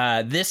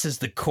 this is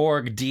the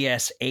Korg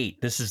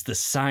DS8. This is the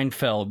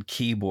Seinfeld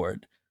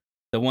keyboard,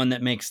 the one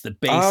that makes the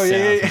bass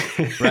sound,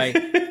 yeah. right?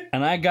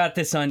 And I got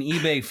this on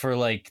eBay for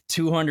like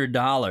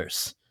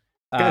 $200.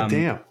 God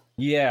damn.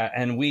 Yeah,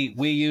 and we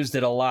used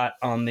it a lot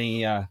on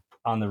the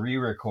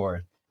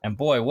re-record. And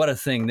boy, what a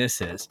thing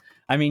this is!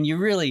 I mean, you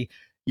really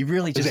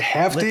Is just it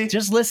hefty?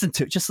 just listen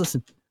to it. Just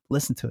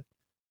listen to it.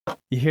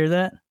 You hear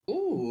that?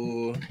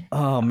 Ooh.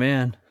 Oh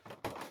man.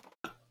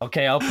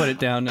 Okay, I'll put it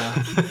down now.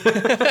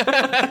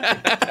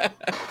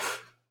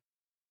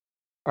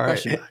 All right,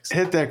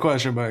 hit that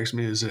question box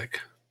music.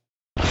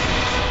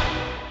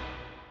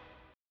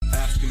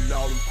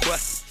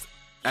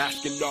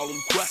 Asking all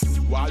them questions.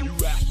 Why you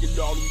asking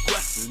all them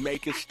questions?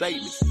 Making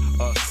statements.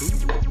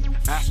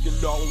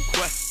 Asking all them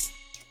questions.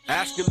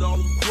 Asking all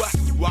them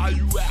questions. Why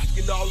you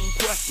asking all them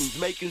questions?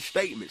 Making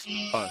statements.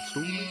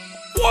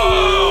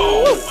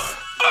 Whoa!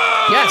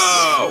 Yes.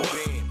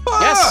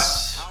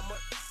 Yes.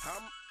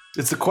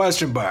 It's the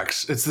question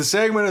box. It's the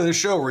segment of the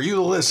show where you,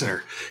 the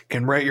listener,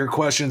 can write your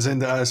questions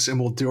into us and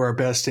we'll do our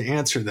best to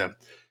answer them.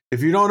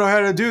 If you don't know how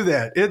to do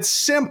that, it's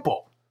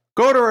simple.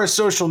 Go to our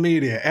social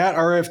media at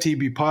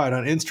RFTBpod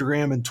on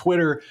Instagram and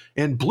Twitter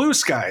and Blue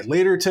Sky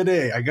later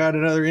today. I got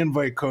another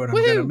invite code. I'm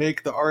going to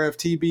make the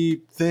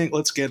RFTB thing.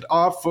 Let's get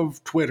off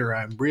of Twitter.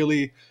 I'm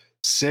really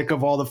sick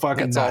of all the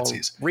fucking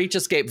Nazis. Reach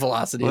escape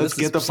velocity. Let's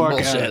get the fuck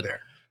out of there.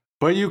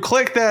 But you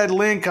click that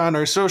link on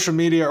our social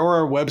media or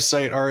our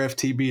website,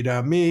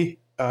 rftb.me.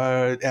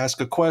 Ask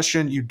a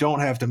question. You don't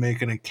have to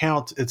make an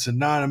account. It's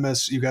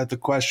anonymous. You got the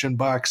question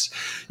box.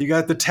 You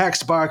got the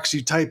text box.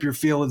 You type your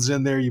feelings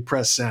in there. You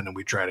press send, and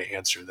we try to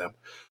answer them.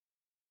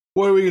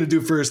 What are we going to do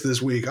first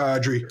this week,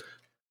 Audrey?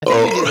 I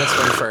think we do this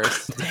one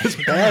first.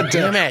 Bad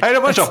Damn it. I had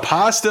a bunch of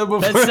pasta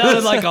before. That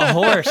sounded like a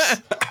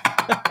horse.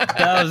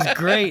 That was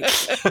great.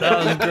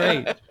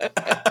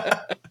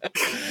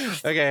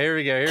 Okay, here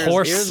we go. Here's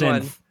Horse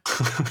one.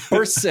 synth.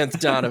 Horse synth,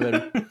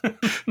 Donovan.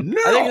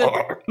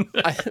 No.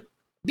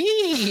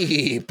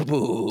 Beep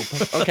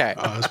boop. Okay.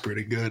 Oh, that's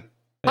pretty good.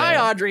 Hi,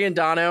 Audrey and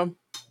Dono.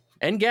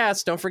 And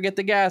guest. Don't forget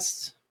the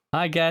guest.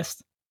 Hi,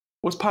 guest.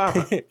 What's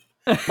poppin'?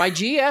 My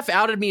GF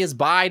outed me as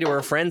bi to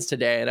her friends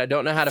today, and I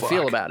don't know how to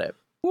feel about it.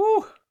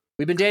 Woo.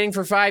 We've been dating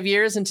for 5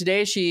 years, and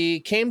today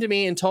she came to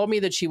me and told me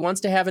that she wants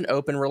to have an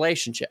open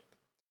relationship.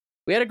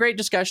 We had a great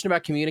discussion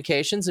about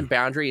communications and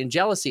boundary and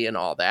jealousy and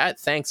all that.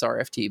 Thanks,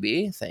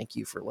 RFTB. Thank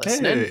you for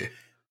listening. Hey.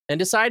 And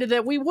decided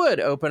that we would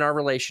open our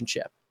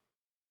relationship.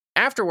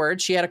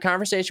 Afterwards, she had a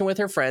conversation with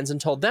her friends and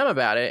told them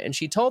about it, and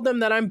she told them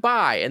that I'm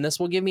bi, and this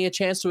will give me a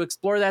chance to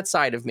explore that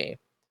side of me.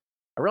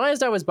 I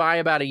realized I was bi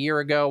about a year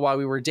ago while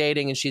we were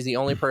dating, and she's the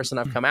only person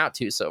I've come out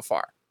to so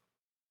far.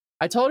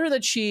 I told her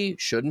that she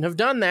shouldn't have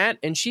done that,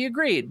 and she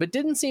agreed, but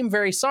didn't seem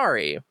very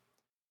sorry.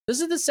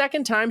 This is the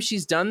second time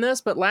she's done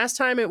this, but last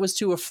time it was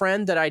to a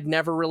friend that I'd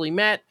never really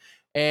met,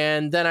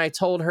 and then I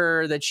told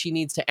her that she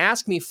needs to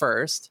ask me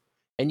first,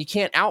 and you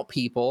can't out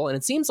people, and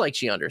it seems like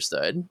she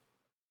understood.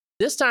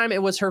 This time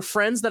it was her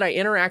friends that I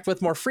interact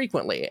with more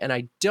frequently, and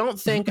I don't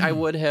think I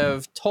would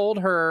have told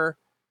her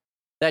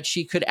that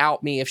she could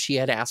out me if she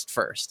had asked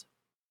first.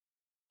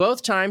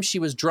 Both times she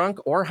was drunk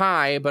or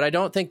high, but I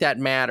don't think that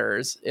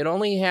matters. It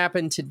only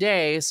happened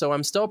today, so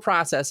I'm still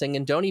processing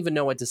and don't even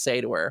know what to say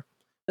to her.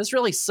 This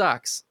really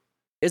sucks.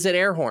 Is it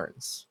air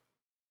horns?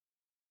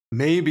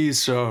 Maybe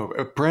so.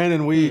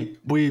 Brandon, we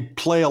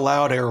play a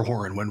loud air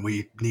horn when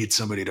we need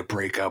somebody to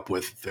break up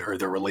with or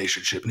the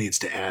relationship needs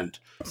to end.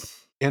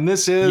 And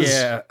this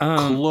is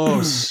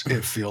close,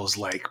 it feels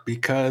like,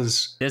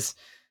 because this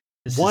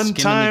one is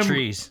time, the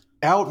trees.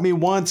 out me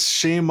once,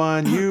 shame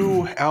on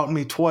you. Out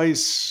me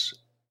twice,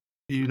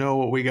 you know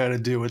what we got to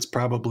do? It's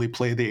probably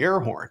play the air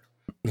horn.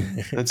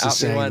 That's a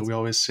saying that we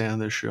always say on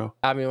this show.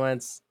 Out me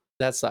once.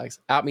 That sucks.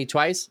 Out me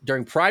twice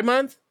during Pride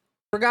Month.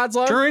 For God's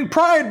love. During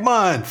Pride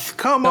Month.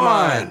 Come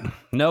on.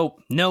 Nope.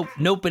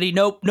 Nobody.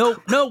 Nope.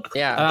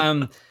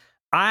 Yeah.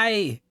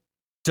 I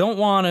don't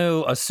want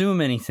to assume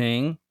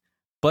anything,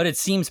 but it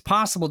seems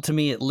possible to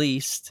me, at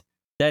least,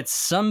 that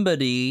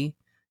somebody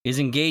is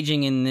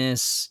engaging in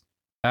this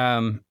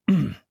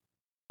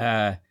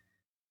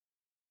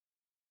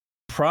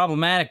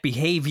problematic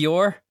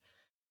behavior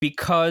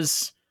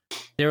because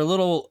they're a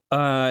little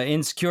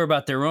insecure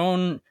about their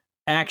own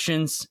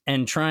actions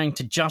and trying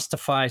to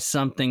justify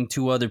something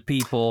to other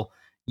people,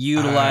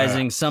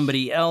 utilizing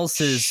somebody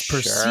else's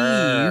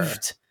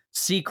perceived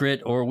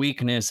secret or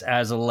weakness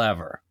as a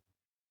lever.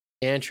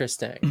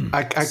 Interesting.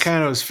 I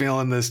kind of was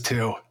feeling this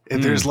too.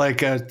 There's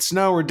like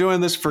no, we're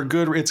doing this for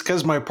good. It's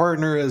because my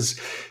partner is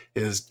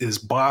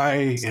bi.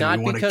 It's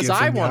not because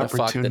I want to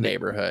fuck the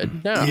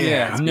neighborhood. No.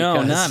 Yeah.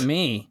 No, not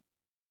me.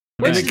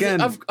 Which and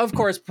again, of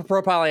course,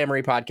 Pro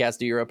Polyamory Podcast,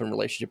 do your open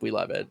relationship. We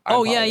love it.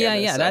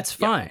 Yeah. That's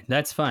fine.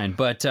 That's fine.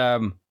 But,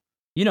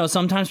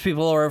 sometimes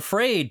people are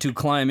afraid to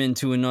climb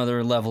into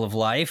another level of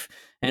life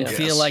and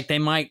feel like they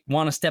might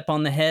want to step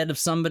on the head of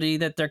somebody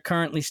that they're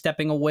currently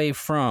stepping away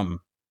from.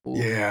 Ooh.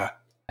 Yeah.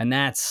 And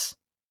that's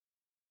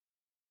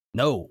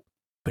nope.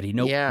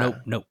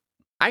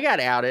 I got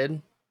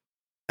outed.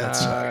 That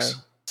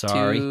sucks.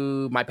 Sorry.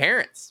 To my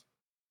parents.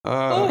 They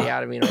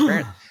outed me to my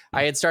parents.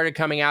 I had started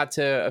coming out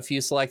to a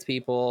few select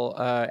people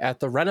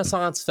at the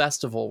Renaissance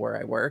Festival where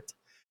I worked.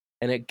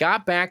 And it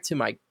got back to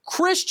my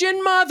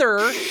Christian mother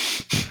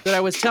that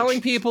I was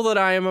telling people that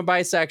I am a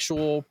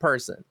bisexual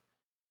person.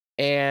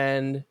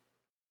 And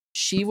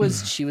she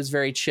was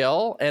very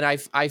chill. And I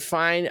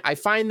find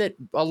that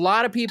a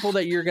lot of people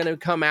that you're going to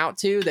come out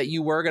to, that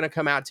you were going to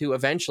come out to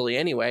eventually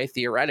anyway,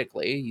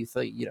 theoretically, you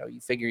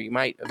figure you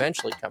might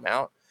eventually come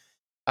out,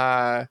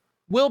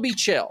 will be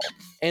chill.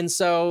 And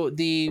so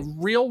the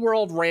real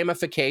world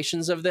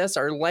ramifications of this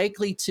are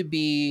likely to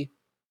be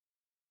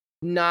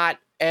not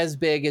as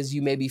big as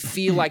you maybe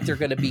feel like they're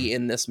going to be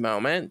in this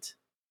moment.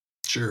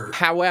 Sure.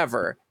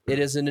 However, it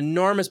is an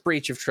enormous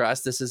breach of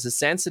trust. This is a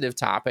sensitive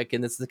topic,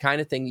 and it's the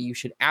kind of thing that you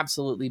should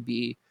absolutely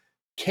be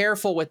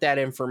careful with that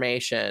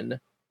information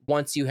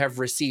once you have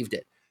received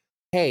it.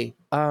 Hey,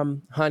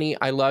 honey,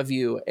 I love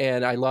you,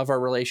 and I love our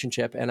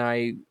relationship, and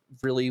I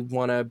really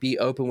want to be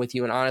open with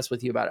you and honest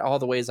with you about all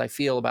the ways I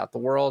feel about the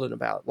world and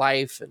about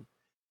life, and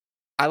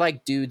I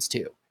like dudes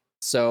too.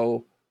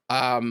 So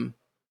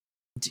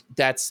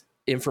that's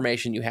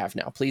information you have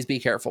now. Please be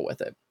careful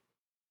with it.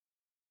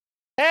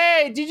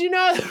 Hey, did you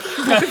know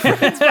my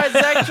friend's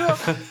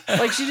bisexual?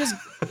 Like,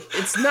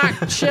 it's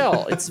not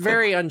chill. It's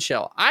very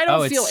unchill. I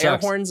don't feel air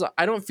horns.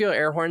 I don't feel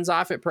air horns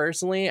off it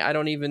personally. I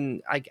don't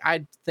even,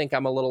 I think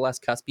I'm a little less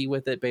cuspy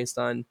with it based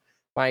on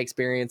my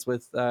experience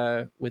with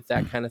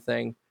that kind of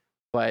thing.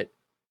 But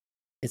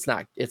it's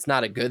not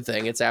a good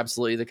thing. It's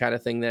absolutely the kind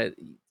of thing that,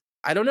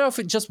 I don't know if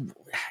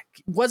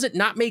was it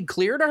not made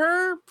clear to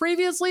her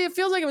previously? It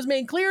feels like it was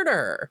made clear to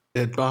her.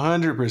 It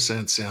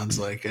 100% sounds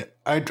like it.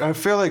 I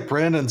feel like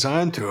Brandon's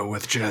onto it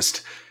with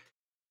just,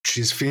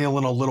 she's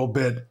feeling a little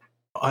bit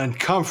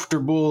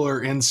uncomfortable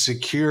or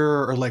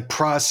insecure or like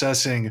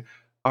processing,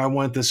 I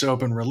want this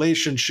open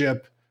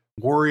relationship,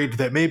 worried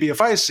that maybe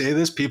if I say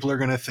this, people are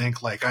going to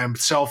think like I'm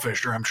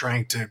selfish or I'm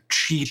trying to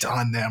cheat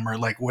on them or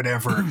like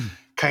whatever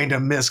kind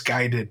of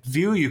misguided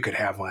view you could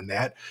have on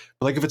that.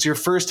 But like if it's your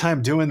first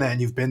time doing that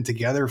and you've been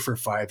together for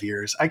 5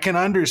 years, I can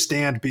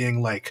understand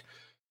being like,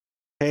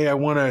 hey, I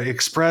want to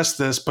express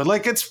this, but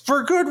like it's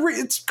for good.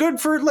 It's good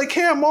for like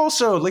him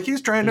also. Like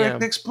he's trying to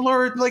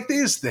explore like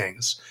these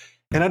things.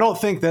 And I don't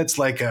think that's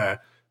like a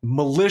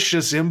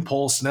malicious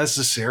impulse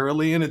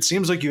necessarily. And it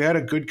seems like you had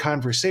a good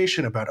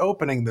conversation about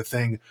opening the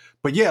thing.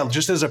 But yeah,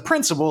 just as a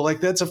principle, like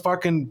that's a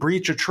fucking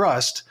breach of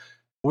trust.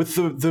 With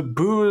the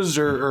booze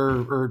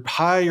or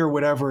high or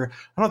whatever,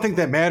 I don't think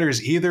that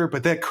matters either,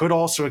 but that could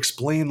also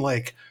explain,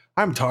 like,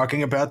 I'm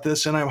talking about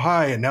this and I'm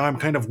high and now I'm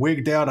kind of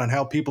wigged out on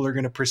how people are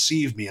going to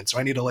perceive me. And so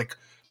I need to, like,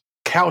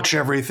 couch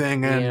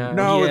everything. And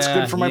it's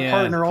good for my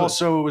partner.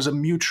 Also, it was a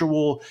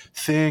mutual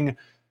thing.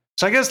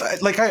 So I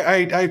guess, like,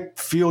 I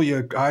feel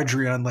you,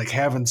 Audrey, on, like,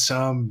 having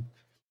some...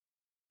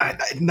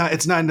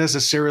 it's not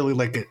necessarily,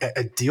 like,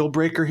 a deal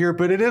breaker here,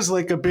 but it is,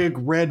 like, a big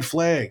red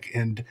flag.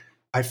 And...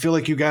 I feel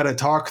like you got to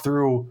talk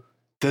through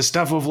the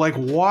stuff of like,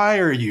 why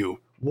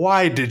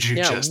did you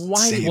say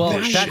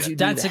this shit?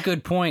 That's a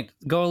good point.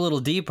 Go a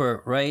little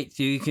deeper, right?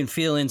 You can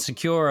feel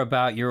insecure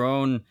about your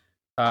own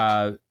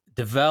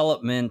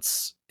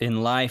developments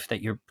in life,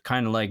 that you're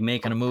kind of like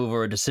making a move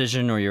or a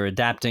decision, or you're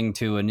adapting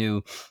to a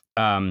new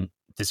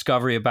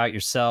discovery about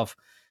yourself,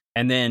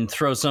 and then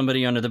throw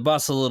somebody under the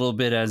bus a little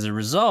bit as a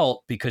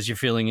result because you're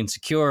feeling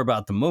insecure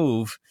about the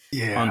move.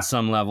 On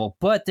some level.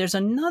 But there's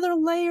another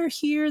layer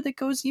here that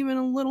goes even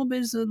a little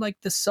bit, like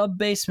the sub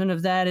basement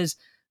of that is,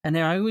 and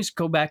then I always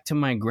go back to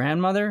my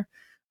grandmother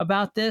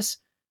about this,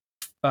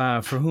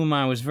 for whom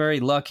I was very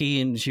lucky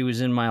and she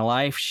was in my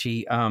life.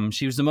 She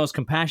was the most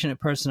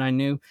compassionate person I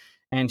knew.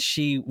 and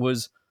she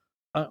was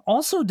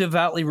also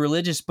devoutly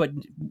religious, but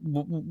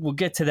we'll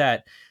get to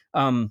that.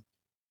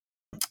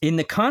 In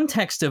the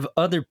context of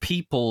other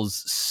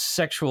people's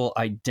sexual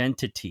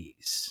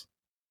identities,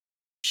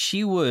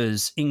 she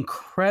was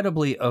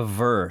incredibly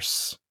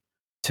averse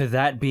to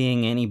that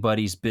being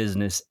anybody's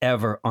business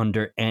ever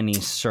under any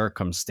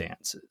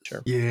circumstances.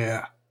 Sure.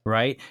 Yeah.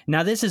 Right?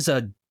 Now, this is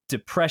a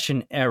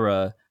Depression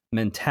era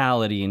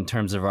mentality in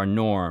terms of our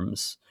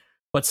norms,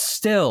 but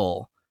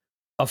still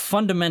a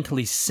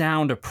fundamentally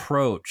sound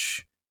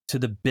approach to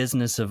the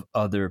business of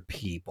other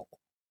people.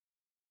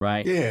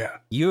 Right? Yeah.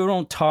 You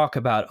don't talk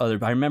about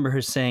I remember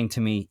her saying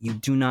to me, you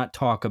do not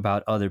talk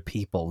about other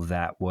people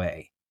that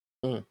way.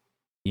 Mm.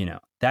 You know,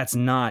 that's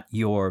not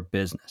your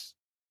business.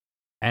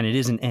 And it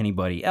isn't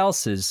anybody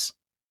else's.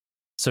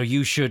 So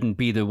you shouldn't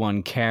be the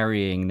one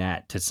carrying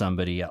that to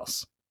somebody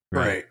else.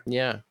 Right.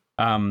 Yeah.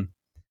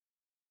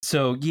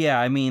 So yeah,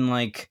 I mean,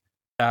 like,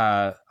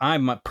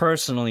 I'm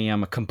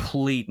a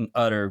complete and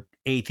utter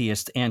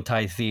atheist,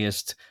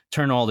 anti-theist,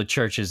 turn all the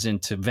churches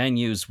into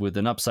venues with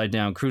an upside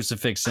down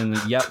crucifix in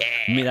the, yep,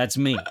 that's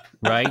me,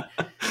 right?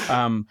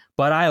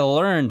 But I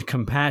learned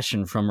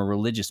compassion from a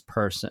religious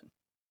person,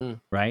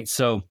 right?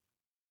 So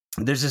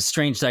there's a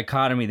strange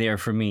dichotomy there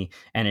for me,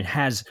 and it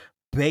has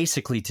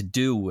basically to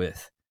do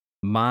with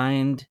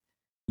mind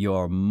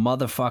your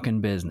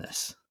motherfucking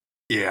business.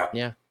 Yeah.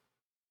 Yeah.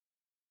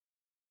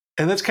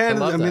 And that's kind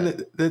of, I mean,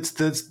 that. that's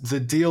the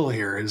deal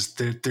here is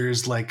that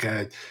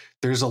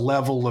there's a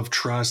level of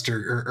trust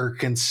or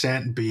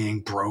consent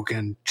being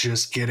broken,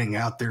 just getting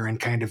out there and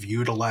kind of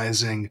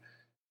utilizing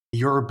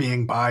your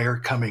being bi or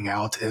coming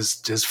out as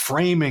just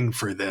framing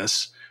for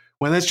this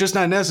when that's just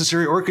not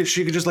necessary. Or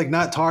she could just like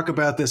not talk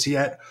about this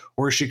yet,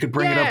 or she could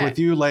bring it up with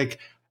you. Like,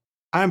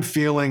 I'm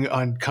feeling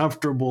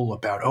uncomfortable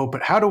about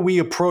open. How do we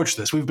approach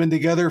this? We've been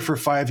together for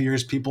 5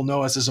 years. People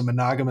know us as a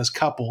monogamous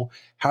couple.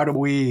 How do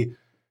we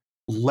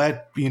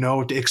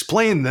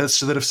explain this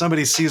so that if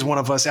somebody sees one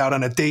of us out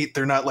on a date,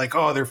 they're not like,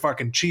 oh, they're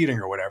fucking cheating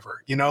or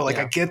whatever,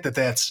 I get that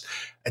that's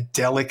a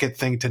delicate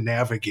thing to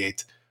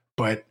navigate,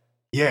 but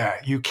yeah,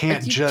 you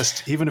can't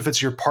even if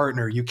it's your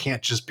partner, you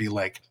can't just be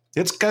like,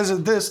 it's because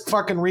of this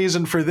fucking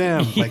reason for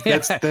them. Like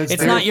that's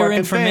it's not your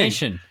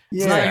information.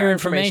 It's not your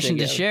information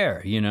to again.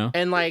 share,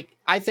 And like,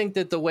 I think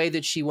that the way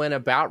that she went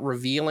about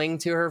revealing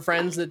to her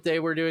friends that they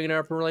were doing an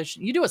open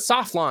relationship, you do a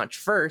soft launch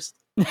first.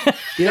 You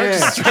don't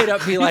just straight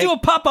up be like, you do a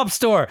pop-up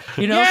store,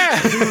 Yeah.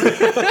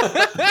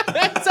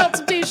 Sell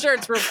some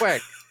t-shirts real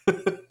quick.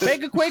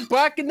 Make a quick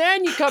buck, and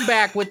then you come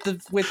back with the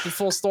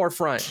full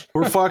storefront.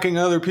 We're fucking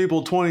other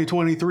people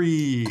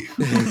 2023.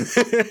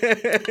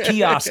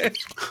 Kiosk.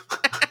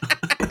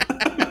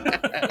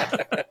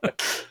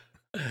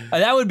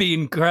 That would be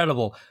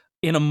incredible.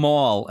 In a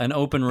mall, an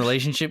open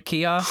relationship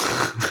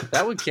kiosk.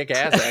 That would kick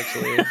ass,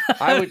 actually.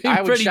 I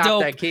would shop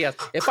dope. that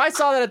kiosk. If I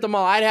saw that at the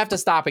mall, I'd have to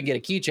stop and get a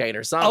keychain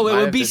or something. Oh, it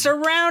would be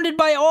surrounded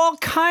by all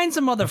kinds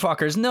of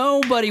motherfuckers.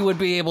 Nobody would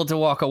be able to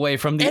walk away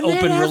from the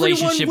open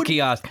relationship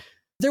kiosk.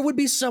 There would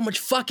be so much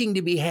fucking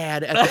to be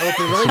had at the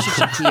open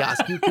relationship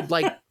kiosk. You could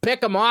like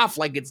pick them off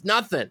like it's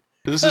nothing.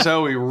 This is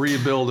how we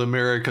rebuild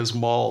America's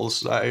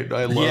malls. I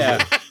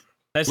love it.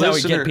 That's how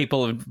we get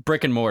people in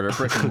brick and mortar.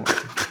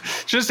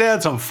 Just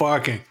add some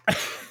fucking.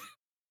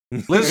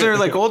 Listener,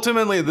 like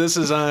ultimately this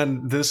is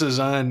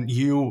on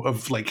you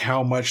of like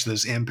how much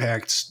this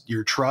impacts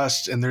your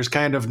trust, and there's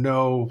kind of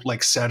no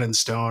like set in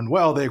stone,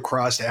 well, they've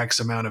crossed X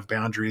amount of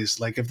boundaries.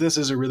 Like if this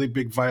is a really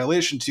big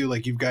violation to you,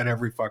 like you've got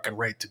every fucking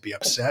right to be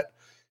upset.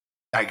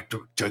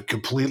 To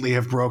completely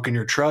have broken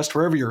your trust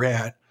wherever you're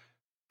at.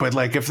 But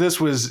like if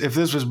this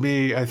was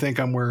me, I think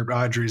I'm where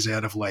Audrey's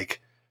at of like,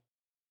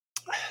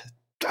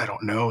 I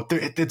don't know.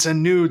 It's a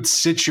new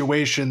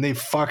situation. They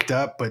fucked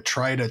up, but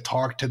try to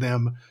talk to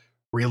them,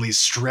 really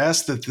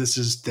stress that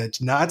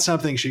that's not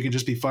something she can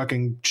just be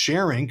fucking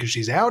sharing because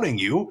she's outing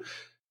you.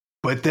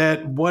 But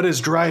that what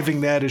is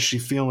driving that is she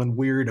feeling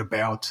weird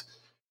about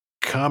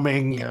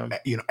coming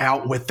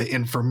out with the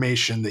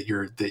information that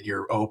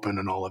you're open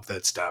and all of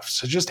that stuff.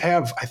 So just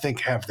have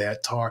that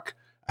talk.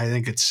 I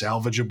think it's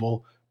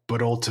salvageable,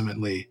 but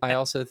ultimately I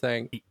also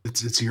think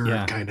it's your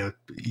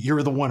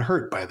you're the one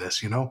hurt by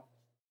this,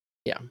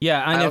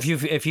 Yeah, and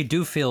if you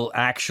do feel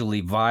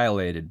actually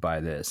violated by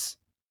this,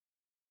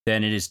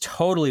 then it is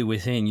totally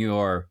within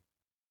your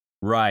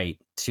right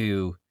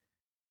to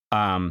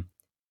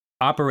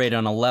operate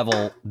on a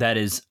level that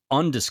is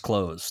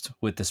undisclosed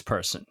with this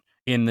person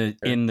in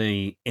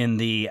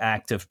the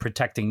act of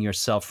protecting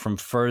yourself from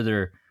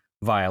further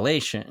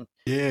violation.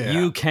 Yeah.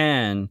 You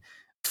can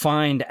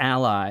find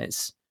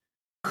allies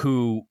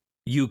who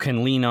you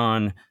can lean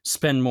on,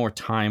 spend more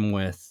time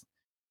with,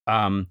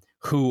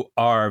 who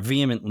are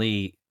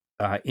vehemently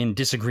in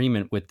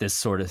disagreement with this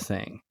sort of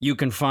thing. You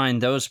can find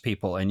those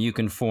people and you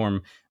can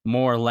form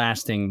more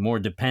lasting, more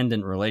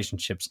dependent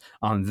relationships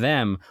on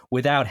them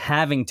without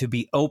having to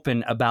be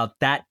open about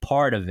that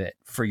part of it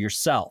for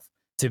yourself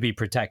to be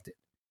protected.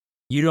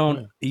 You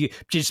don't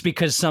just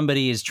because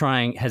somebody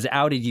has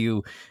outed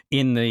you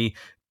in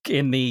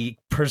the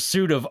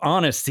pursuit of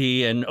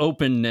honesty and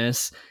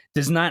openness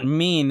does not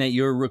mean that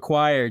you're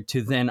required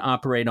to then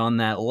operate on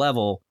that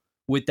level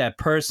with that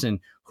person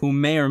who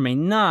may or may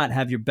not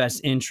have your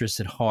best interests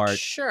at heart.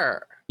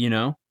 Sure. You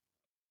know?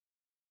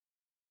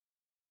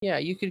 Yeah,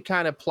 you could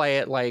kind of play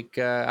it like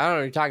I don't know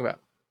what you're talking about.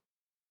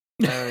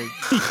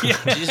 You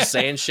just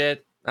saying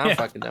shit. I don't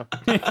fucking know.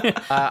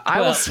 I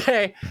will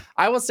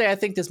say, I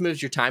think this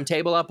moves your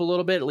timetable up a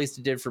little bit. At least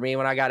it did for me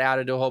when I got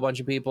outed to a whole bunch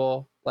of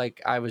people.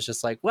 Like I was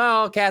just like,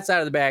 well, cat's out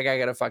of the bag. I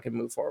gotta fucking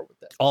move forward with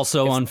this.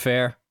 Also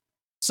unfair.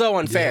 So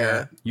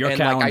unfair. Yeah. Your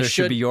calendar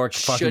should be your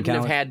fucking shouldn't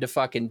calendar. have had to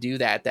fucking do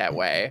that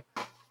way.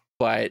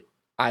 But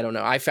I don't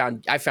know. I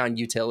found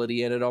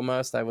utility in it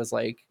almost. I was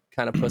like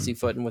kind of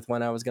pussyfooting with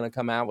when I was gonna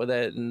come out with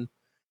it, and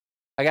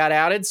I got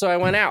outed, so I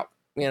went out.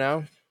 You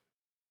know.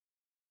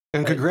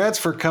 And congrats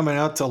for coming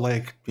out to,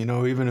 like, you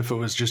know, even if it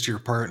was just your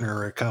partner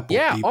or a couple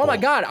of people. Oh my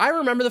God. I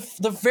remember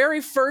the very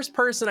first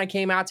person I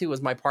came out to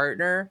was my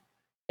partner,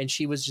 and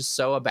she was just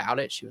so about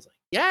it. She was like,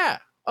 yeah,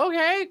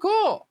 okay,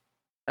 cool.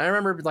 And I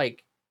remember,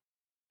 like,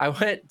 I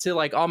went to,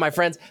 like, all my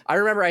friends. I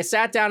remember I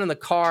sat down in the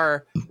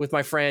car with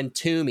my friend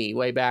Toomey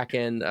way back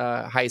in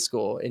high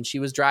school, and she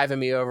was driving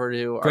me over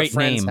to our friend's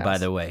Great name, house. by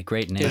the way.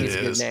 Great name. Toomey's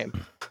a good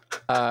name.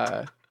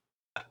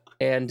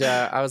 And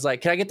I was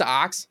like, can I get the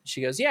aux?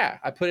 She goes, yeah.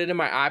 I put it in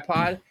my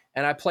iPod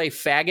and I play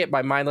Faggot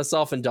by Mindless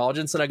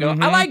Self-Indulgence. And I go,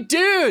 I like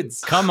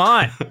dudes. Come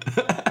on.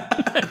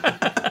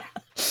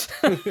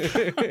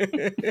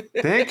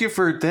 Thank you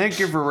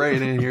for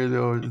writing in here,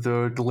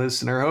 though,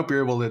 listener. I hope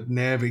you're able to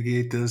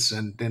navigate this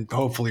and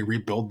hopefully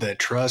rebuild that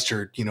trust,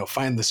 or, you know,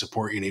 find the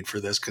support you need for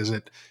this, because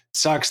it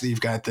sucks that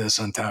you've got this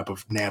on top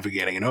of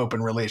navigating an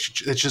open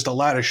relationship. It's just a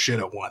lot of shit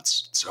at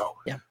once. So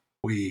yeah,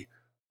 we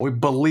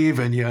believe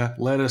in you.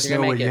 Let us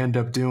know what you end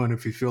up doing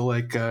if you feel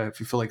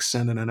like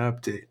sending an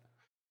update.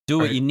 Do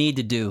what you need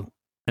to do,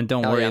 and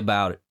don't worry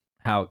about it,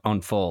 how it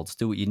unfolds.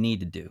 Do what you need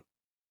to do.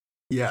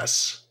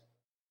 Yes.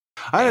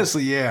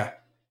 Honestly, yeah.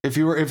 If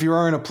you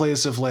are in a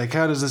place of like,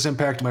 how does this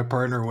impact my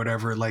partner or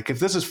whatever, like if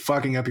this is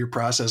fucking up your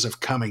process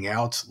of coming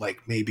out, like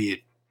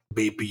maybe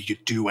you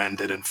do end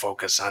it and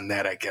focus on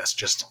that, I guess.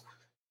 Just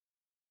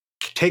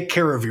take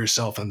care of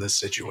yourself in this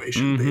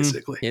situation,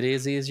 basically. It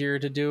is easier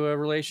to do a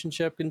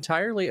relationship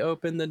entirely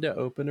open than to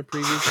open a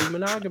previously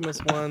monogamous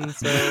one.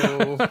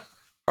 So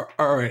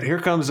all right, here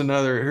comes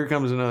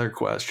another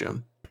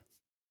question.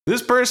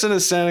 This person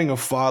is sending a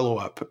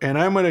follow-up, and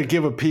I'm going to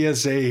give a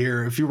PSA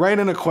here. If you write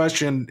in a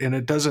question and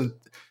it doesn't,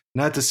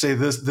 not to say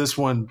this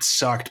one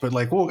sucked, but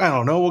like, well, I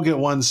don't know, we'll get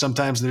ones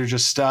sometimes that are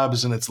just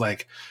stubs, and it's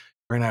like,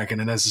 we're not going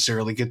to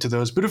necessarily get to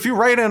those. But if you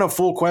write in a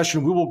full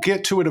question, we will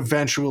get to it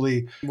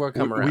eventually. We'll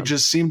come around. We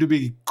just seem to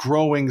be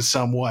growing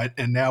somewhat,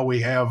 and now we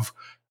have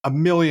a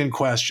million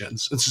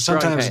questions. And so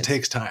sometimes it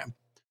takes time.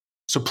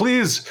 So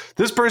please,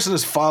 this person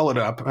has followed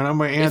up, and I'm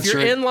going to answer.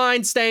 If you're in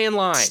line, stay in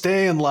line.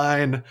 Stay in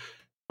line.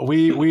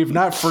 We've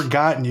not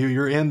forgotten you.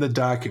 You're in the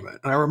document.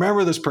 And I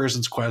remember this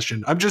person's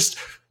question.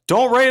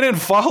 Don't write in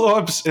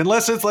follow-ups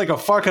unless it's like a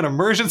fucking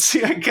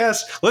emergency, I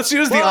guess. Let's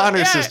use the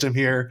honor system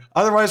here.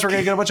 Otherwise, we're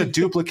going to get a bunch of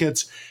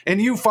duplicates.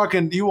 And you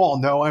all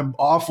know I'm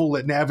awful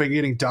at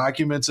navigating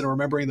documents and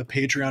remembering the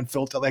Patreon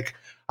filter. Like,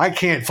 I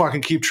can't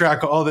fucking keep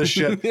track of all this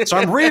shit. So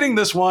I'm reading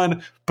this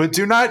one, but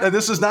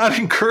this is not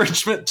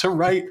encouragement to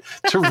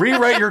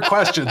rewrite your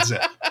questions in.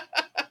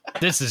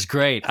 This is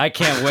great. I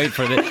can't wait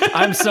for this.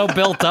 I'm so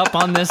built up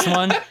on this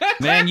one.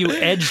 Man, you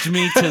edged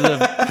me to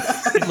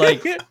the,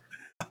 like.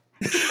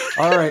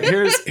 All right,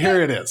 here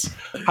it is.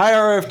 Hi,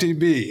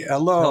 RFTB.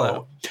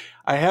 Hello.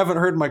 I haven't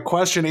heard my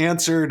question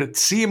answered.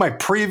 See my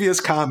previous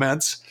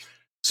comments,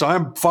 so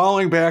I'm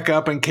following back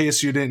up in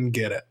case you didn't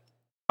get it.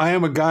 I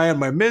am a guy in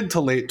my mid to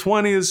late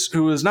 20s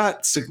who is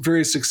not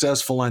very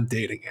successful on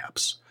dating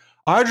apps.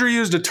 Audrey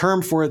used a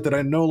term for it that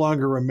I no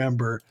longer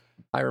remember.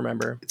 I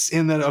remember. It's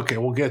in that. Okay,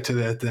 we'll get to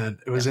that then.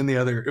 It was in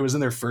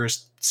their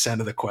first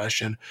send of the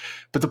question.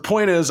 But the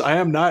point is, I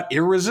am not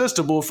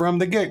irresistible from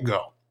the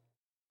get-go.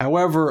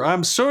 However,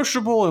 I'm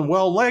sociable and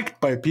well-liked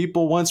by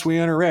people once we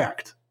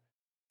interact.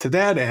 To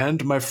that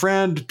end, my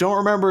friend, don't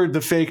remember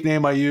the fake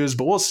name I used,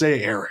 but we'll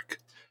say Eric,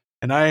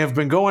 and I have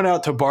been going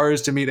out to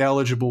bars to meet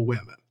eligible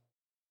women.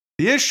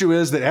 The issue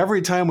is that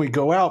every time we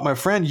go out, my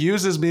friend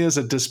uses me as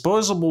a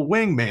disposable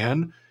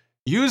wingman,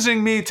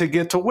 using me to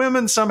get to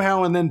women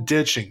somehow and then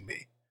ditching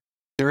me.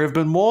 There have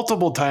been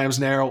multiple times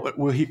now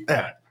where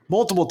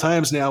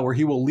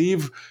he will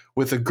leave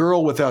with a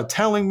girl without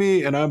telling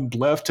me, and I'm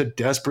left to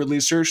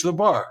desperately search the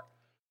bar.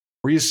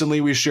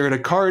 Recently, we shared a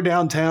car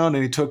downtown,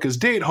 and he took his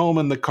date home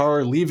in the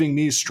car, leaving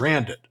me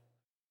stranded.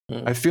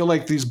 I feel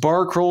like these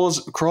bar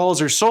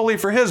crawls are solely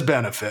for his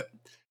benefit.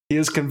 He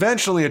is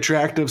conventionally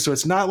attractive, so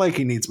it's not like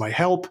he needs my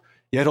help,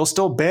 yet he'll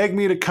still beg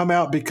me to come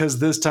out because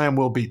this time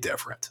will be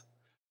different.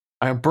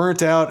 I am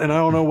burnt out, and I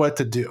don't know what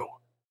to do.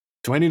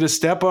 Do I need to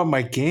step up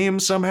my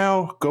game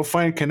somehow? Go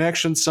find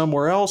connections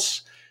somewhere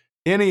else?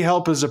 Any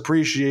help is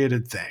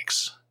appreciated,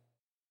 thanks.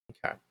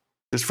 Okay.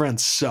 This friend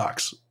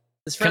sucks.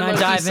 Can I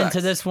dive into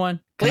this one?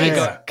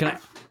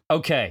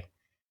 Okay.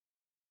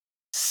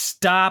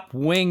 Stop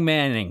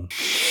wingmanning.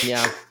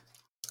 Yeah.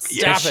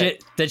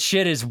 That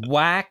shit is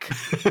whack.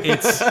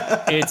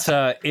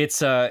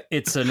 It's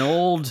an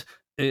old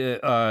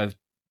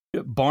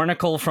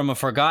barnacle from a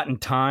forgotten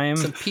time.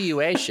 Some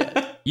PUA shit.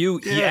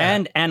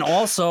 And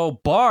also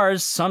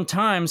bars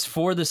sometimes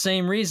for the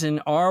same reason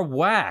are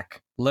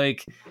whack.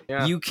 Like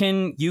you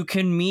can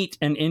meet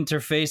and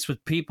interface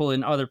with people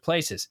in other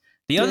places.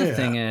 The other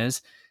thing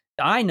is,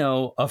 I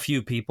know a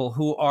few people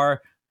who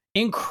are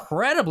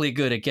incredibly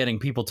good at getting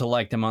people to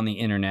like them on the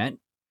internet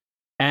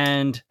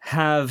and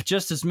have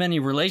just as many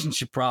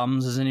relationship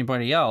problems as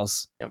anybody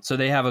else. Yep. So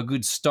they have a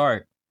good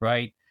start,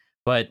 right?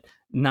 But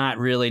not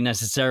really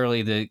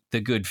necessarily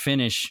the good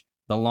finish,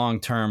 the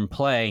long-term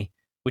play,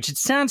 which it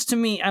sounds to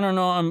me, I don't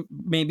know, I'm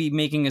maybe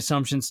making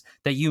assumptions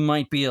that you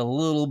might be a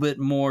little bit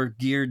more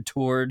geared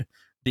toward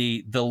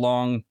the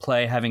long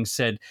play, having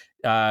said,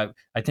 I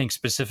think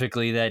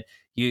specifically that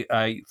you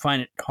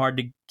find it hard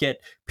to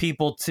get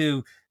people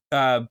to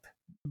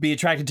be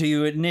attracted to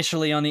you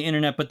initially on the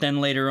internet, but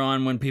then later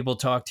on when people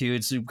talk to you,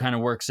 it kind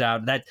of works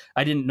out. That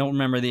I don't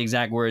remember the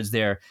exact words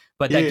there,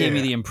 but that gave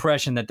me the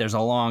impression that there's a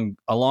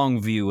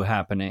long view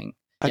happening.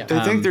 I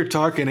think they're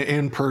talking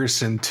in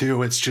person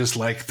too. It's just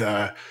like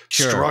the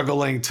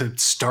struggling to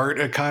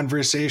start a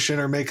conversation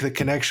or make the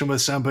connection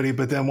with somebody,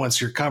 but then once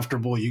you're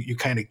comfortable, you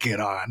kind of get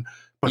on.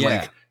 But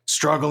like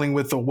struggling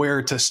with the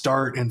where to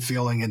start and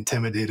feeling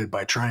intimidated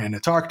by trying to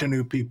talk to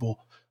new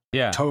people.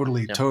 Yeah,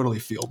 totally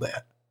feel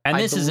that. And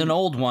this is an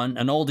old one,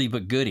 an oldie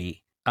but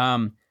goodie.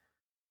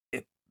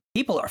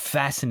 People are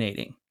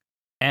fascinating.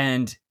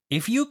 And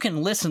if you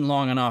can listen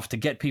long enough to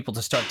get people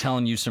to start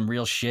telling you some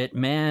real shit,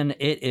 man,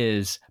 it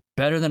is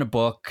better than a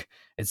book.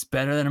 It's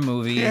better than a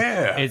movie.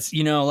 Yeah. It's,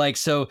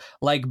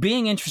 like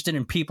being interested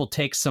in people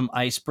takes some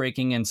ice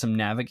breaking and some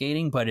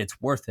navigating, but it's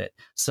worth it.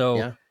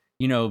 So,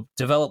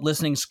 develop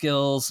listening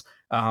skills,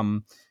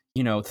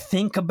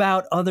 think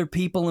about other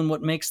people and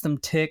what makes them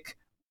tick.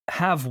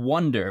 Have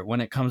wonder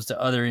when it comes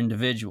to other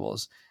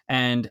individuals.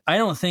 And I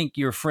don't think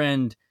your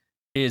friend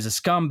is a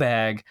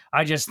scumbag.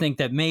 I just think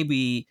that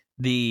maybe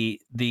the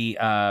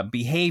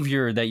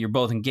behavior that you're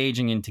both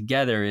engaging in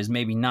together is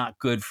maybe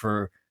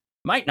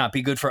might not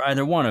be good for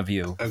either one of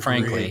you,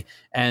 frankly.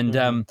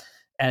 And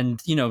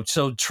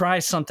so try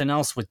something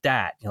else with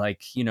that.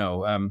 Like,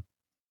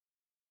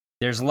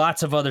 there's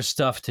lots of other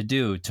stuff to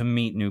do to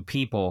meet new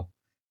people.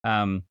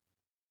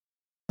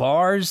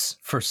 Bars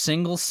for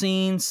single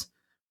scenes,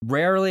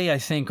 rarely, I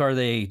think, are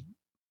they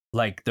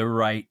like the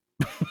right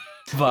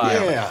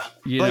vibe.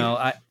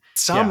 Yeah.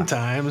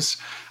 Sometimes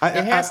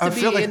it has to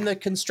be in the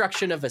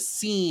construction of a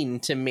scene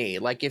to me.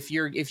 Like if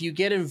you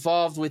get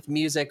involved with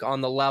music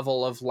on the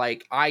level of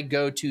like, I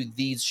go to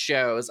these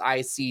shows,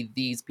 I see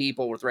these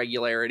people with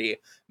regularity,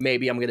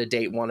 maybe I'm going to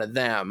date one of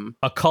them.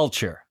 A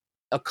culture.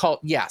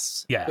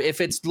 Yes. Yeah.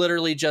 If it's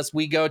literally just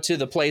we go to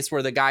the place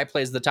where the guy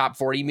plays the top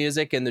 40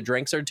 music and the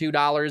drinks are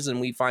 $2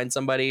 and we find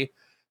somebody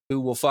who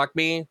will fuck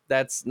me,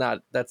 that's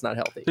not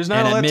healthy. There's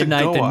not at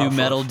midnight the new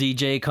metal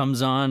DJ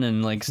comes on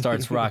and like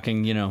starts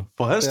rocking,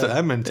 Well,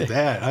 I'm into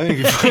that. I think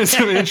you find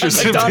some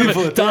interesting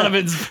people at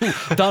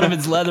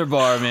Donovan's leather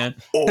bar, man.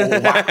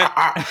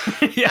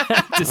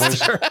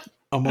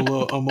 I'm a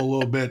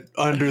little bit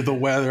under the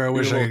weather. I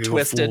wish I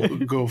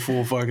could go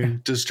full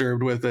fucking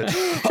Disturbed with it.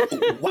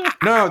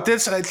 No,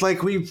 it's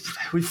like we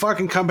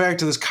fucking come back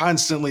to this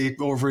constantly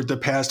over the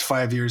past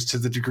 5 years to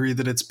the degree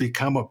that it's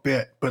become a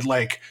bit, but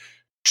like,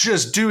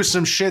 just do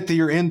some shit that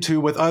you're into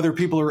with other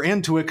people who are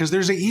into it, because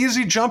there's an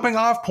easy jumping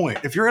off point.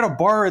 If you're at a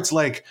bar, it's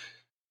like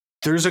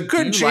there's a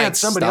good chance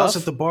somebody else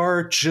at the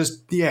bar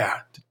just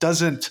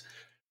doesn't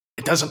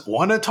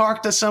want to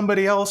talk to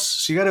somebody else.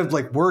 So you got to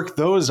like work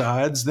those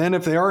odds. Then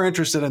if they are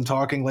interested in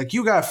talking, like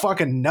you got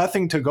fucking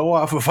nothing to go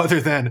off of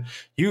other than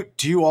you.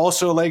 Do you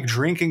also like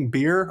drinking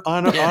beer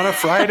on a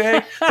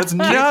Friday? That's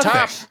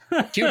nothing.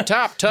 Cute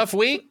top, tough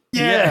week.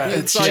 Yeah,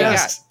 it's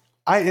just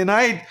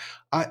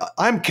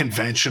I'm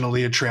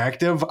conventionally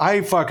attractive.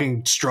 I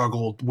fucking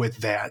struggled with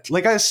that.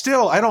 Like I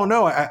don't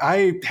know.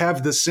 I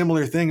have the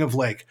similar thing of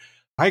like,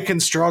 I can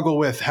struggle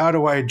with how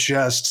do I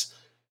just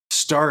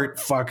start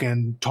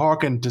fucking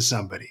talking to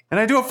somebody? And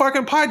I do a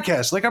fucking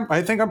podcast. Like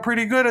I think I'm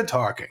pretty good at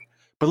talking,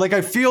 but like, I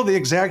feel the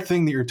exact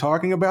thing that you're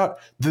talking about.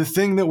 The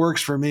thing that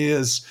works for me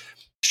is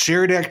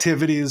shared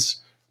activities,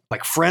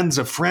 like friends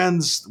of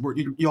friends, where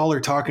y'all are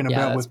talking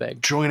about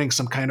with joining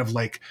some kind of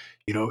like,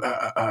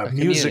 a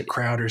music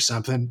crowd or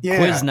something. Yeah.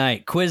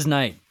 Quiz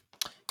night.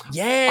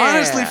 Yeah.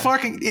 Honestly,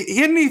 fucking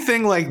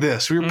anything like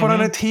this. We were put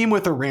on a team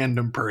with a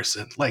random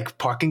person. Like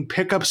fucking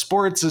pickup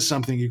sports is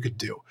something you could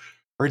do.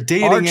 Or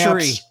dating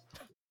apps.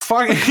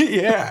 Fucking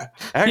yeah.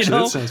 Actually,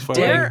 that sounds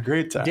fucking like a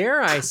great time.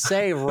 Dare I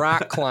say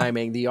rock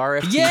climbing, the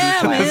RFTV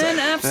classic. Man,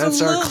 absolutely.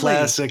 That's our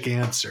classic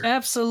answer.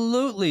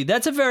 Absolutely.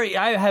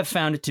 I have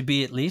found it to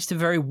be at least a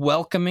very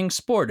welcoming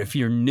sport. If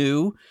you're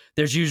new,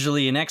 there's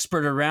usually an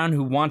expert around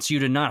who wants you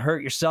to not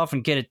hurt yourself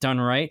and get it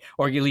done right,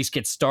 or at least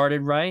get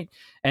started right.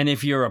 And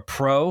if you're a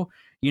pro,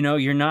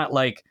 you're not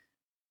like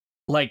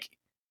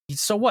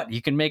so what?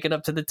 You can make it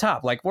up to the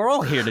top. Like, we're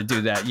all here to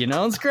do that, you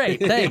know? It's great.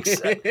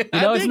 Thanks. You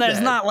know, it's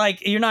not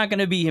like you're not going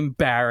to be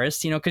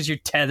embarrassed, you know, because you're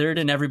tethered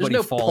and everybody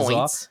falls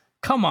off.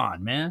 Come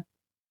on, man.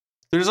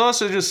 There's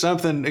also just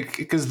something,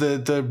 because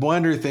the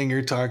wonder thing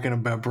you're talking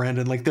about,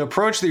 Brendan, like the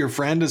approach that your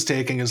friend is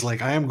taking is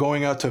like, I am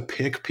going out to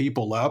pick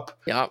people up.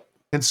 Yep.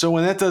 And so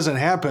when that doesn't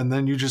happen,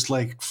 then you just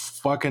like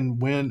fucking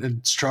went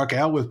and struck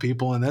out with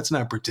people, and that's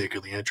not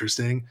particularly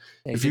interesting.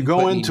 If you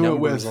go into it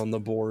with on the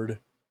board.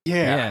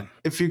 Yeah.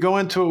 If you go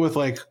into it with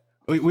like,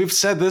 we've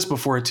said this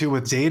before too,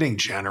 with dating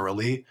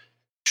generally,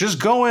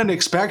 just go in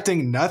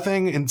expecting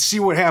nothing and see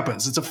what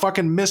happens. It's a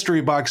fucking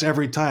mystery box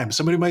every time.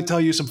 Somebody might tell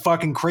you some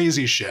fucking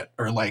crazy shit,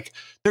 or like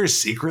they're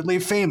secretly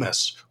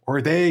famous, or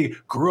they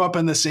grew up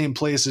in the same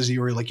place as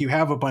you, or like you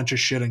have a bunch of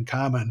shit in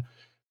common.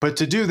 But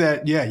to do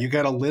that, yeah, you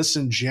got to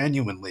listen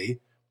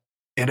genuinely.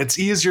 And it's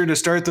easier to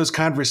start those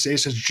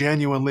conversations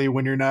genuinely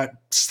when you're not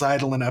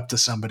sidling up to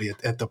somebody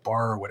at the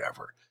bar or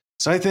whatever.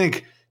 So I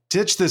think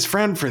ditch this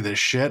friend for this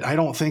shit. I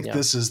don't think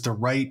this is the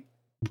right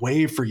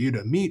way for you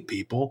to meet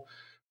people,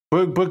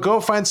 but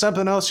go find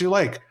something else you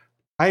like.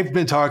 I've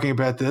been talking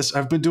about this.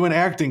 I've been doing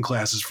acting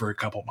classes for a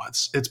couple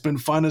months. It's been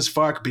fun as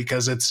fuck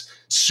because it's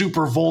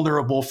super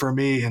vulnerable for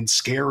me and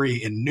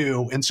scary and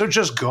new. And so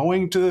just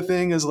going to the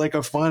thing is like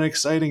a fun,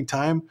 exciting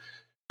time.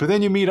 But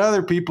then you meet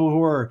other people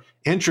who are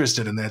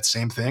interested in that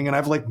same thing. And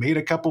I've like made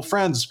a couple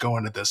friends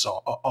going to this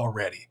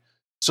already.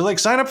 So like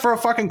sign up for a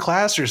fucking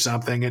class or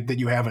something that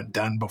you haven't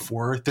done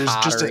before. There's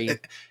just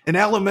an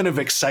element of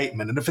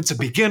excitement. And if it's a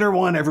beginner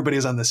one,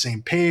 everybody's on the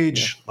same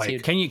page. Yeah.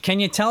 Like, can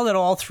you tell that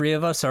all three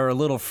of us are a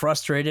little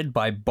frustrated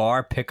by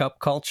bar pickup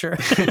culture?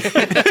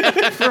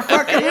 For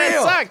fucking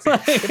real. It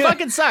sucks. It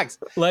fucking sucks.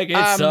 Like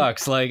it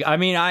sucks. Like, I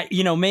mean,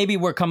 maybe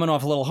we're coming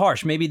off a little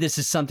harsh. Maybe this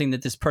is something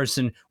that this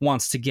person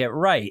wants to get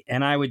right.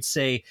 And I would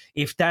say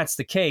if that's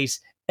the case,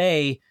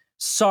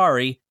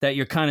 sorry that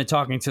you're kind of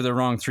talking to the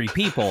wrong three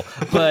people,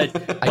 but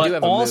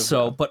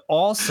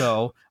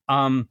also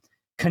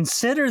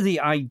consider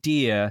the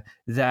idea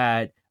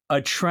that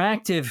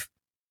attractive,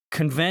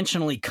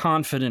 conventionally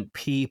confident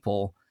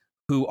people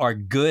who are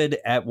good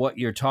at what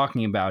you're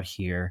talking about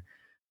here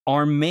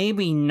are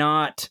maybe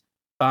not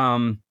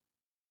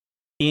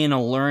in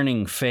a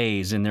learning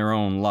phase in their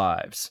own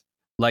lives.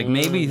 Like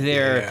maybe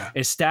they're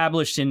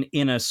established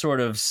in a sort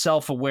of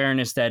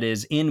self-awareness that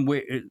is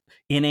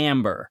in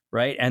amber,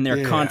 right? And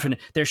they're confident,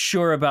 they're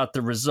sure about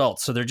the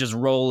results. So they're just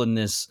rolling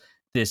this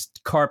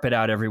carpet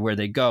out everywhere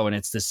they go. And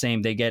it's the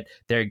same, they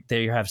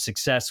have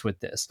success with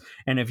this.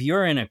 And if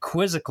you're in a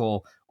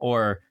quizzical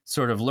or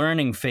sort of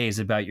learning phase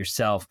about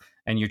yourself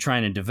and you're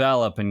trying to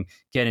develop and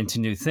get into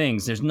new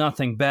things, there's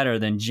nothing better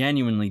than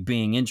genuinely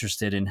being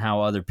interested in how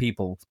other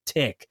people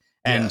tick.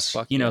 And,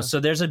 so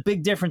there's a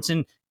big difference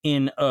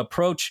in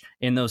approach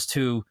in those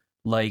two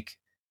like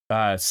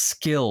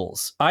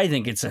skills. I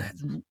think it's a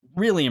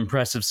really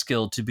impressive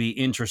skill to be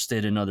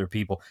interested in other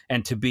people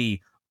and to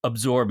be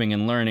absorbing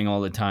and learning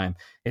all the time.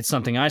 It's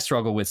something I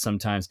struggle with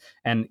sometimes,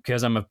 and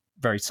because I'm a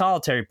very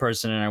solitary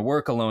person and I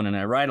work alone and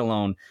I write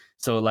alone,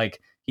 so like,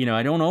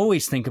 I don't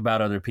always think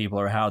about other people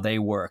or how they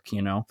work,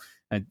 and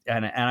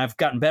I've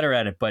gotten better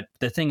at it. But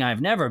the thing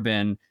I've never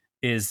been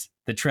is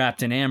the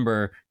trapped in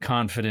amber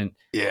confident.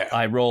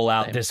 I roll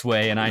out this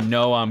way and I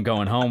know I'm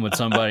going home with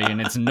somebody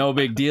and it's no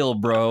big deal,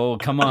 bro.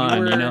 Come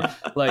on,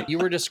 like you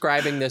were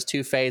describing those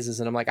two phases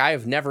and I'm like, I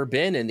have never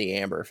been in the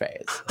amber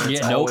phase.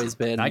 It's always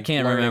been. I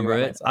can't remember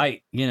it.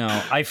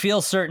 Myself. I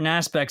feel certain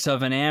aspects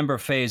of an amber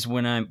phase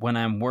when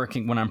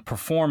I'm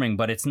performing,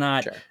 but it's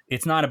not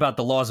about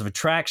the laws of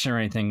attraction or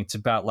anything. It's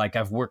about like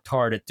I've worked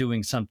hard at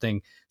doing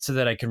something so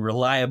that I can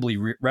reliably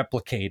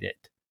replicate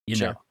it.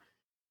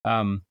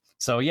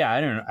 So yeah, I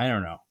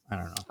don't know.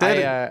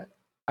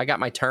 I got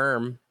my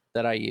term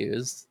that I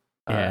used.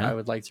 I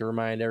would like to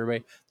remind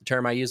everybody the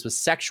term I used was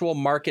sexual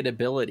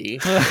marketability.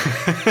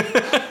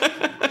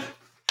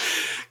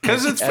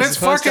 Because it's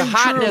fucking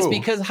hotness, true.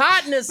 because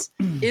hotness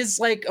is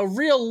like a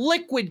real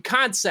liquid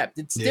concept.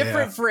 It's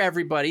different for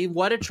everybody.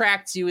 What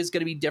attracts you is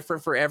going to be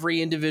different for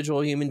every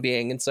individual human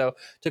being. And so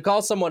to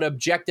call someone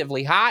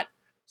objectively hot,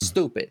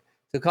 stupid.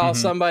 To call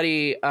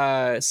somebody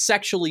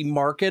sexually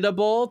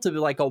marketable to be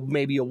like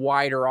maybe a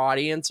wider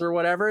audience or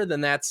whatever,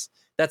 then that's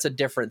a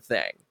different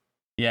thing.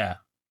 Yeah.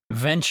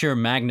 Venture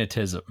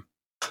magnetism.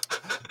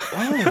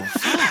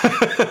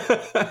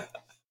 Oh,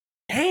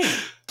 hey.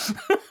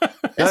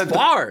 That's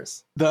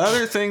bars. The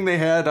other thing they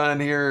had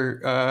on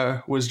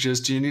here was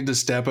just you need to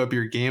step up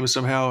your game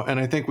somehow. And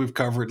I think we've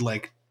covered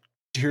like,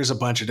 here's a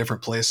bunch of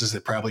different places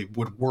that probably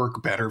would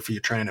work better for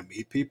you trying to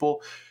meet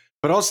people.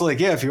 But also, like,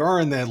 if you are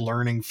in that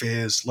learning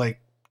phase, like,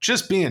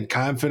 just being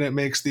confident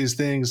makes these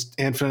things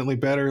infinitely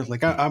better.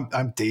 Like,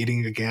 I'm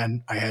dating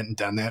again. I hadn't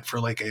done that for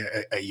like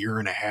a year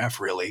and a half,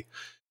 really.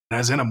 And I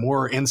was in a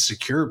more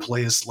insecure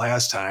place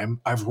last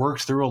time. I've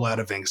worked through a lot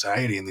of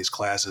anxiety in these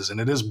classes,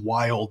 and it is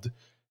wild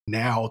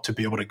now to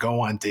be able to go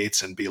on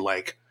dates and be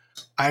like,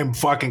 I'm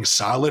fucking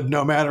solid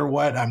no matter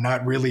what. I'm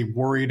not really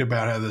worried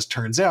about how this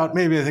turns out.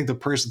 Maybe I think the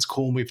person's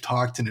cool and we've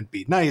talked and it'd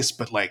be nice,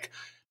 but like,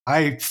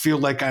 I feel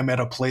like I'm at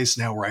a place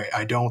now where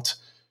I don't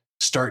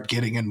start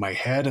getting in my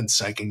head and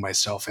psyching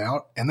myself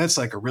out. And that's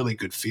like a really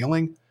good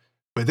feeling.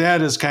 But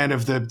that is kind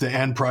of the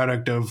end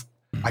product of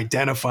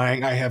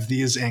identifying I have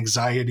these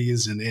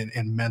anxieties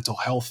and mental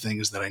health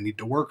things that I need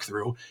to work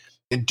through,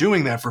 and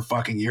doing that for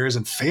fucking years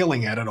and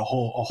failing at it a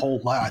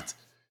whole lot.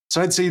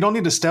 So I'd say you don't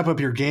need to step up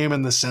your game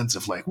in the sense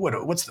of like,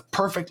 what's the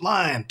perfect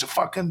line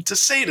to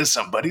say to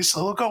somebody so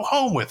they'll go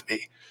home with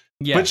me.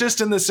 Yeah. But just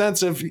in the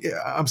sense of,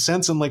 I'm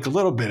sensing like a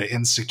little bit of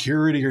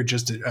insecurity or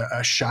just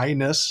a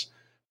shyness,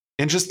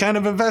 and just kind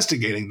of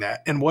investigating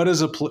that. And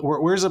where's a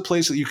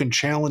place that you can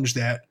challenge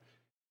that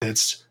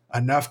that's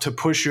enough to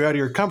push you out of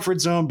your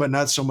comfort zone, but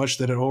not so much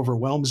that it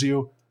overwhelms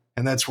you.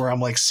 And that's where I'm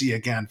like, see,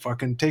 again,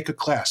 fucking take a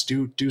class,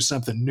 do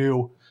something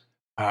new,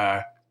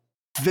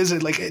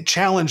 visit, like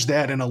challenge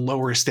that in a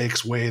lower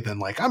stakes way than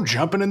like, I'm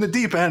jumping in the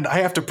deep end. I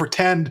have to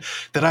pretend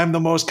that I'm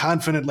the most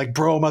confident, like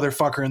bro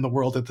motherfucker in the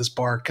world at this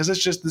bar. Cause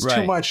it's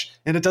too much.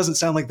 And it doesn't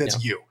sound like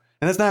that's you.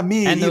 And that's not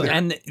me either.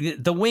 And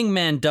the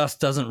wingman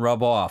dust doesn't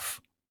rub off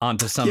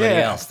onto somebody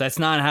else. That's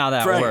not how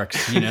that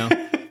works, you know?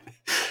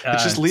 It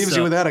just leaves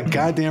you without a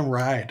goddamn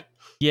ride.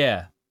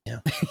 Yeah.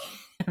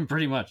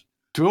 Pretty much.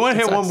 Do we want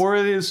to hit one more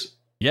of these?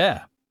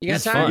 Yeah. You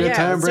got time? You got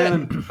time,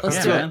 Brandon?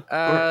 Let's do it.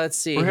 Let's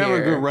see. We're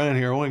having a good run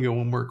here. I want to get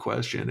one more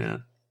question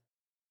in.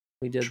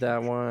 We did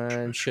that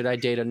one. Should I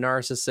date a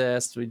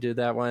narcissist? We did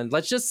that one.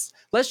 Let's just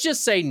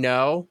say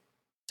no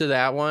to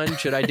that one.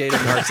 Should I date a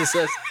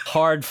narcissist?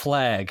 Hard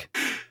flag.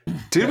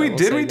 Did we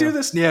do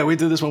this? Yeah, we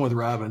did this one with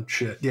Robin.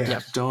 Shit. Yeah.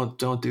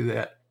 Don't do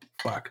that.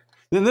 Fuck.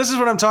 Then this is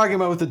what I'm talking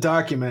about with the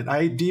document.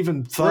 I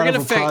even thought of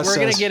a process.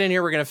 We're gonna get in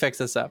here. We're gonna fix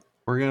this up.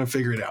 We're gonna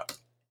figure it out.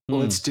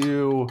 Let's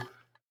do.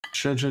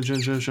 Here,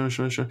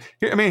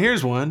 I mean,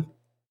 here's one.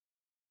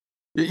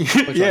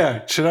 Yeah.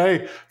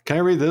 Can I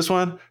read this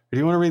one? Or do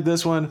you want to read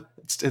this one?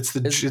 It's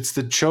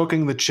the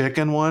choking the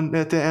chicken one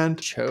at the end.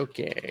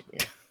 Choking.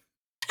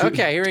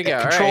 Okay, here we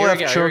go. Control All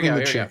right, F, choking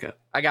the chicken.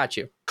 I got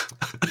you.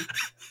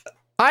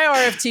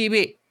 Hi,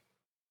 RFTB.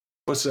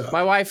 What's up?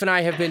 My wife and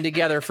I have been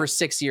together for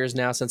 6 years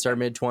now, since our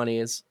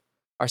mid-20s.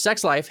 Our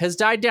sex life has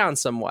died down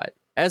somewhat,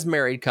 as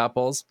married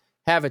couples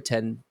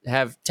tend to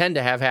have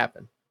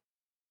happen.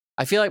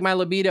 I feel like my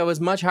libido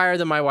is much higher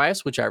than my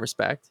wife's, which I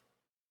respect.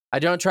 I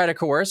don't try to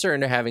coerce her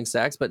into having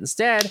sex, but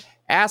instead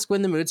ask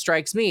when the mood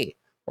strikes me,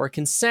 or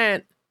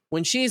consent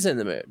when she's in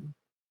the mood.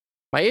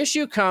 My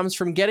issue comes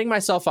from getting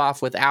myself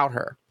off without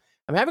her.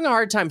 I'm having a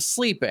hard time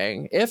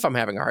sleeping. If I'm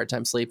having a hard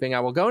time sleeping, I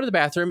will go into the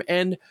bathroom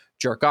and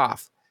jerk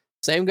off.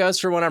 Same goes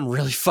for when I'm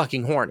really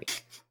fucking horny.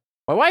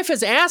 My wife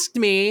has asked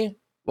me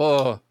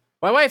to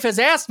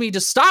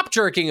stop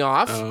jerking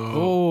off,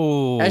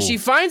 as she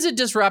finds it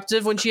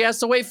disruptive when she has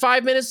to wait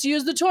 5 minutes to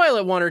use the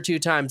toilet 1 or 2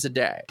 times a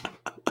day.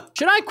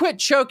 Should I quit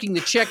choking the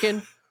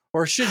chicken,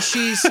 or should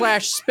she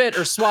 /spit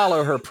or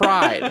swallow her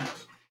pride?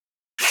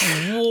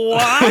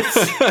 What?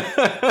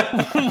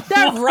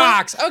 That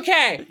rocks.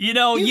 Okay.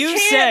 You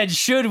said,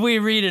 should we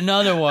read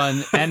another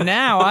one? And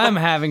now I'm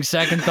having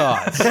second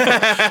thoughts.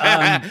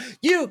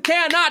 You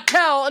cannot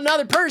tell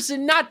another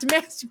person not to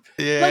masturbate.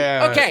 Yeah. Like,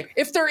 okay,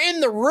 if they're in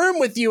the room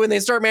with you and they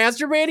start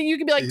masturbating, you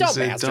can be like, don't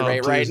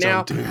masturbate right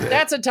now.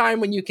 That's a time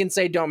when you can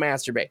say don't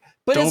masturbate.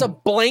 But as a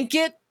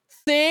blanket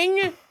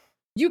thing,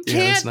 you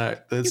can't.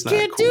 You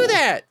can't do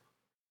that.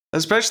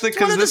 Especially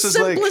because this is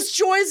like simplest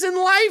joys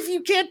in life.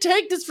 You can't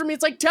take this from me.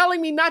 It's like telling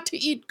me not to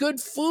eat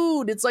good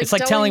food. It's like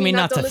telling me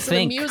not to listen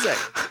to music.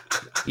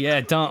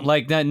 Yeah, don't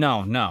like that.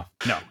 No,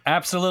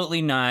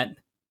 absolutely not.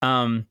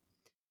 There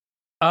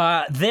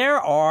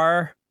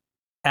are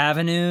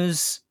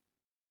avenues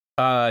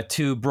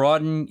to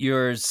broaden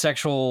your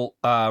sexual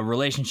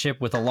relationship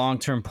with a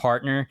long-term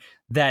partner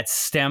that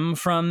stem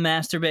from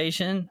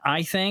masturbation,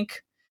 I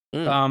think.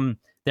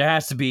 There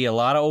has to be a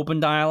lot of open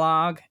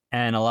dialogue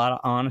and a lot of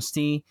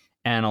honesty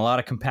and a lot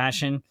of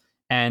compassion,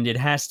 and it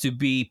has to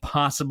be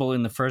possible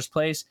in the first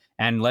place.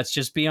 And let's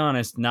just be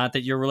honest, not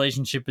that your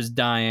relationship is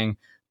dying,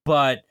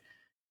 but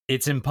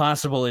it's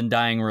impossible in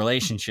dying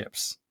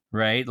relationships,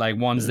 right? Like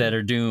ones that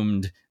are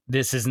doomed.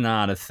 This is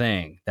not a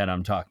thing that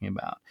I'm talking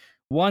about.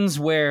 Ones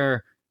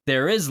where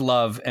there is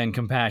love and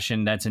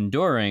compassion that's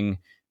enduring,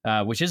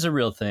 which is a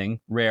real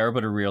thing, rare,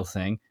 but a real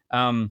thing.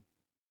 I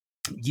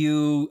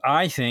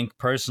think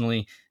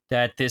personally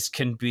that this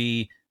can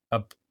be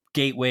a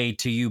gateway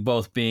to you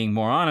both being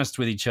more honest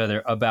with each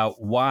other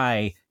about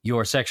why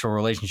your sexual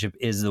relationship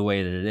is the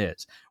way that it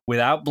is,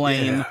 without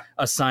blame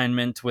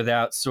assignment,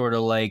 without sort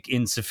of like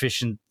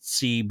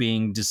insufficiency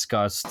being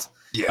discussed.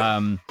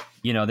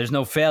 There's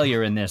no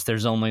failure in this.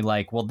 There's only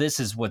like, well, this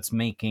is what's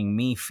making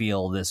me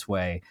feel this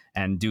way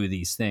and do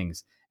these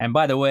things. And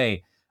by the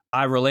way,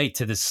 I relate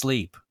to the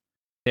sleep.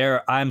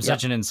 I'm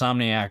such an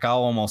insomniac.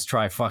 I'll almost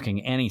try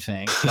fucking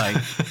anything,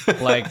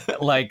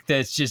 like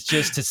that's just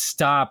to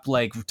stop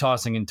like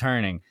tossing and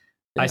turning.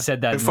 Yeah. I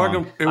said that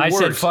wrong. I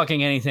said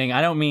fucking anything.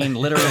 I don't mean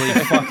literally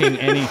fucking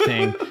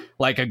anything,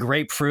 like a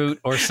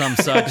grapefruit or some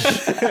such.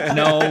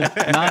 No,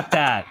 not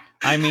that.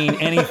 I mean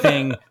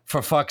anything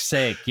for fuck's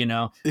sake,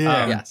 Yeah.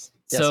 Yes.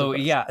 So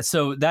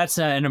so that's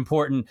an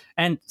important,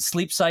 and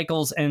sleep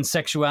cycles and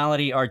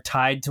sexuality are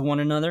tied to one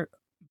another,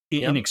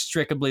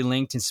 inextricably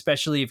linked,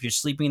 especially if you're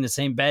sleeping in the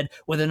same bed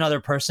with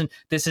another person.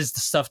 This is the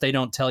stuff they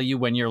don't tell you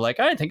when you're like,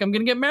 I think I'm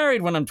going to get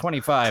married when I'm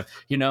 25,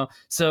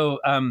 So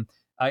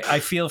I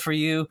feel for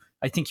you.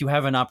 I think you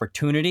have an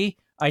opportunity.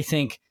 I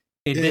think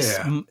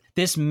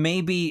this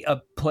may be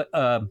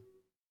a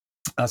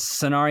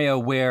scenario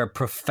where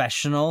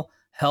professional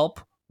help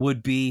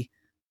would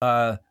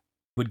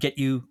get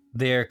you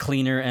there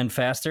cleaner and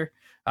faster.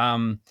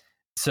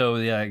 So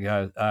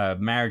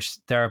marriage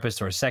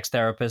therapist or a sex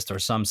therapist or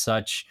some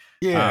such.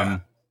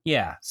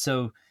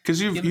 So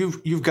because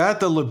you've got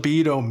the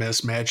libido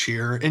mismatch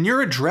here, and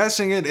you're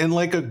addressing it in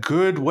like a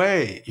good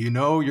way.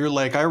 You're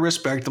like, I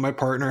respect that my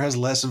partner has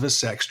less of a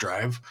sex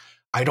drive.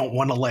 I don't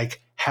want to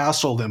like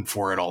hassle them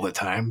for it all the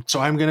time, so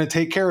I'm going to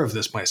take care of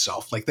this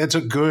myself. Like, that's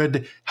a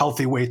good,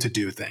 healthy way to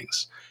do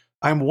things.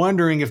 I'm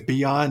wondering if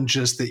beyond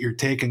just that you're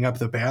taking up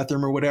the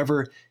bathroom or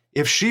whatever,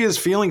 if she is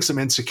feeling some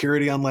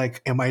insecurity on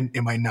like, am I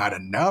not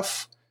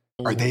enough?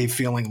 Are they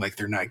feeling like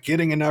they're not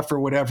getting enough or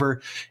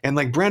whatever? And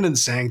like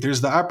Brendan's saying,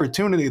 there's the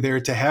opportunity there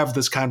to have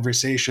this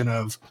conversation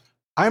of,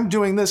 I'm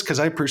doing this because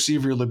I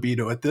perceive your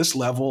libido at this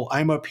level.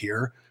 I'm up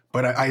here,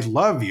 but I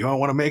love you. I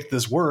want to make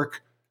this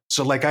work.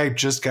 So like, I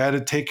just got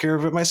to take care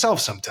of it myself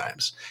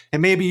sometimes.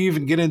 And maybe you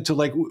even get into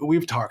like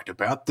we've talked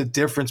about the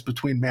difference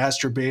between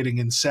masturbating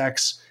and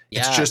sex.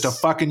 Yes. It's just a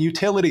fucking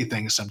utility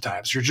thing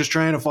sometimes. You're just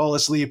trying to fall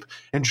asleep,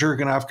 and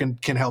jerking off can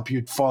help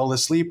you fall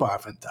asleep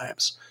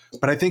oftentimes.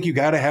 But I think you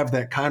got to have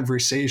that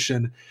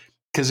conversation,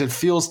 because it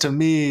feels to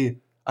me,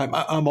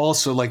 I'm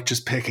also like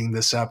just picking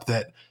this up,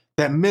 that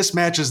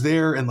mismatch is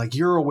there, and like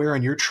you're aware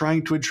and you're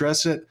trying to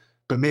address it,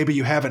 but maybe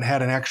you haven't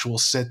had an actual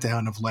sit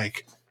down of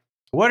like,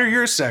 what are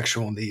your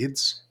sexual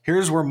needs?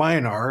 Here's where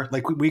mine are.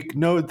 Like we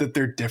know that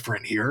they're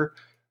different here.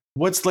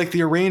 What's like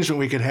the arrangement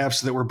we could have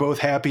so that we're both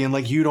happy and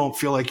like you don't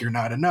feel like you're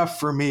not enough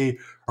for me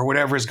or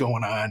whatever is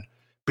going on.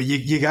 But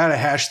you got to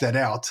hash that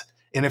out.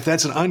 And if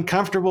that's an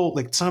uncomfortable,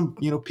 like some,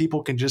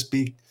 people can just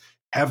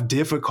have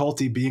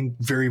difficulty being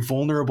very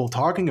vulnerable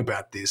talking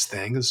about these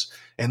things.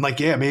 And like,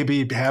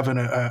 maybe having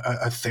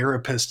a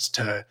therapist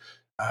to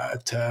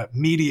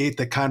mediate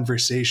the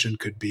conversation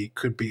could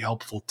be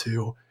helpful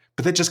too.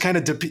 But that just kind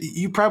of,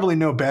 you probably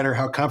know better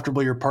how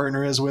comfortable your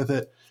partner is with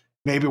it.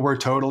 Maybe we're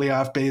totally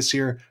off base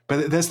here,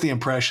 but that's the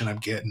impression I'm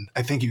getting.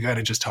 I think you got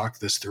to just talk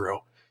this through.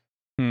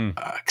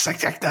 Because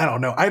I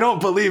don't know. I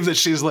don't believe that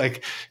she's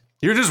like,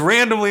 you're just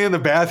randomly in the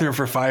bathroom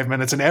for 5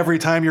 minutes, and every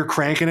time you're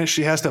cranking it,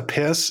 she has to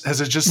piss.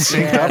 Has it just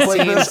synced up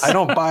like this? I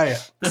don't buy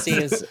it.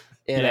 Seems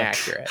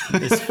inaccurate.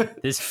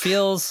 This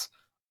feels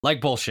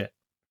like bullshit.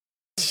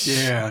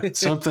 Yeah,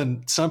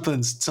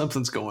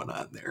 something's going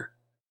on there.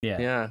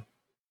 Yeah.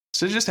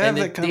 So just have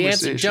that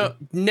conversation. The answer,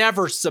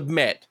 never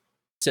submit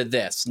to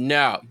this.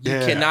 No, you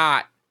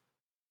cannot.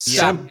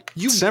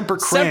 Semper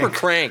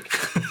crank.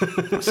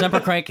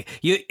 Semper crank.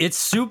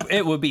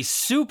 It would be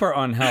super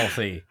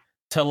unhealthy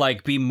to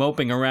like be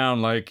moping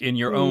around like in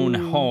your own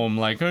home,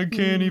 like I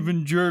can't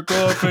even jerk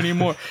off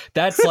anymore.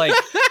 That's like,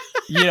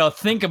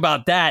 think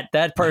about that.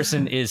 That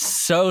person is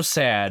so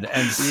sad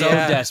and so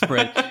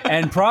desperate,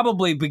 and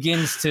probably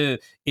begins to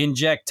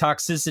inject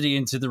toxicity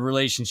into the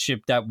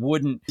relationship that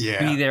wouldn't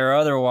be there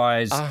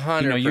otherwise.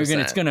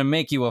 100%. It's gonna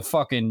make you a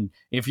fucking,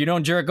 if you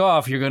don't jerk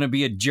off, you're gonna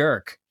be a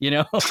jerk. Like, you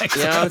know what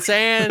I'm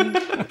saying?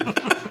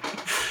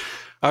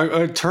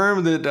 A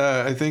term that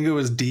I think it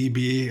was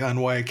DB on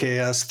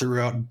YKS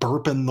threw out,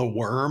 burping the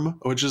worm,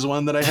 which is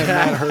one that I had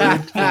not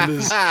heard.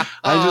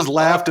 I just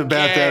laughed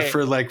about that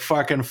for like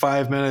fucking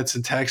 5 minutes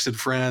and texted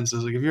friends. I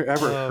was like, have you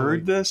ever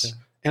heard this?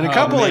 And a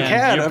couple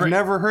had. I've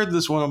never heard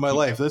this one in my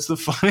life. That's the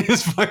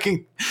funniest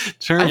fucking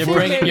term.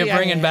 You're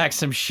bringing back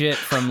some shit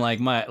from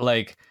like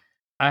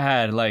I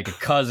had like a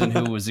cousin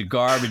who was a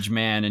garbage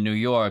man in New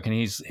York, and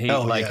he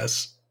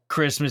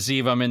Christmas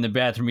Eve, I'm in the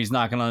bathroom. He's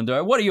knocking on the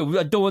door. What are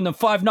you doing? The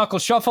 5-knuckle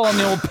shuffle on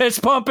the old piss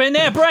pump in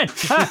there, Brent?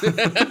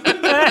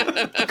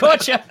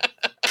 Caught you.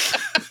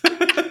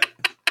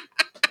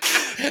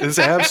 It's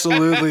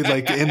absolutely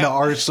like in the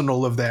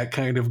arsenal of that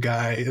kind of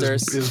guy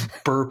is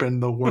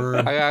burping the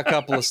worm. I got a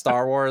couple of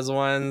Star Wars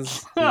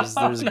ones.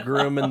 There's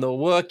grooming the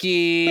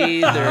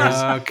Wookiee.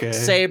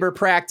 There's saber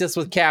practice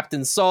with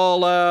Captain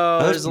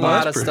Solo. There's a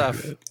lot of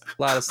stuff. Good.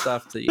 A lot of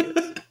stuff to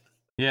use.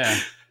 Yeah.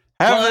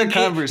 Have a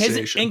conversation.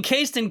 His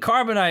encased in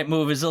carbonite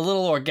move is a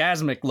little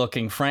orgasmic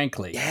looking,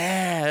 frankly.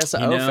 Yeah, that's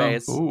an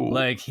O-face.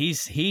 Like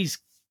he's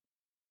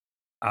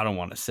I don't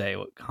want to say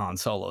what Han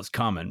Solo's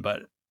coming,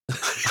 but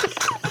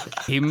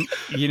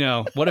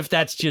what if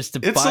that's just a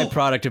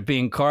byproduct of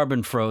being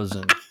carbon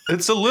frozen?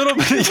 It's a little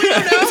bit. We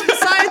don't know. The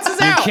science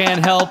is out. You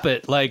can't help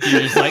it. Like you're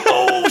just like,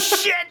 oh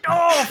shit,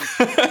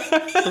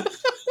 oh.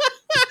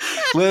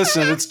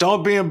 Listen,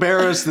 don't be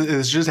embarrassed.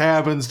 It just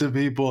happens to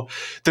people.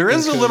 There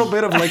is a little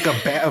bit of like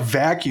a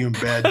vacuum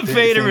bed.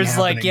 Vader is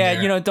like,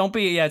 don't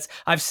be.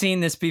 I've seen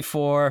this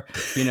before.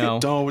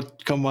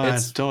 Don't come on.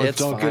 Don't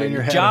get in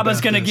your head. Jabba's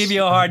gonna give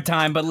you a hard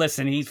time, but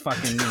listen, he's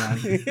fucking.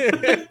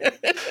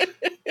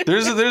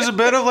 There's a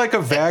bit of like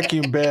a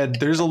vacuum bed.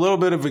 There's a little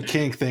bit of a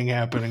kink thing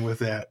happening with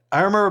that.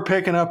 I remember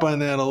picking up on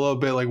that a little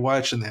bit, like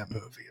watching that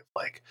movie.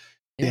 Like,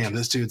 damn,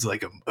 this dude's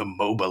like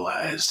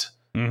immobilized.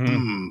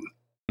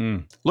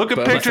 Look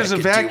at pictures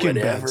of vacuum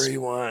beds. He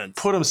wants.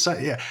 Put them.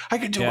 Yeah, I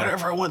could do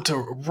whatever I want to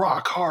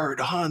rock hard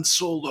Han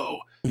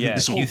Solo. Yeah,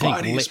 his whole you think,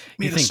 body's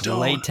you think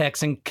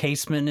latex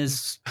encasement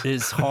is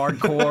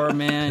hardcore,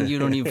 man? You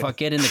don't even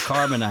get into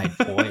carbonite,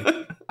 boy.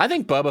 I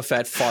think Boba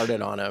Fett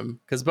farted on him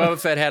because Boba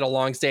Fett had a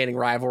long-standing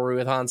rivalry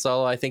with Han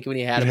Solo. I think when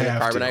he had him in the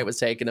carbonite, was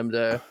taking him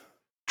to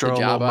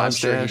Jabba. I'm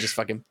sure he just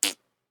fucking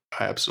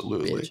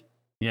absolutely. Bitch.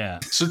 Yeah.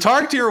 So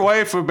talk to your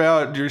wife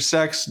about your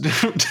sex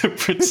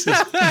differences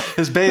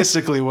is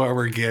basically what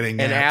we're getting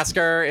and at. Ask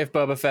her if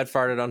Boba Fett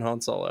farted on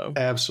Han Solo.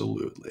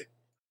 Absolutely.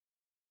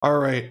 All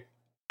right.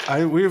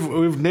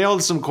 We've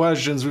nailed some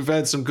questions. We've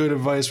had some good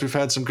advice. We've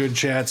had some good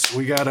chats.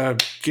 We gotta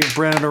give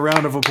Brandon a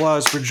round of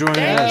applause for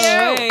joining us.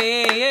 Hey.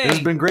 It's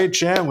been great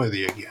chatting with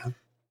you again.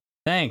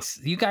 Thanks.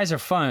 You guys are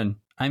fun.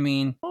 I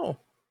mean,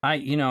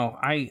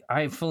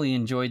 I fully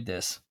enjoed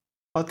this.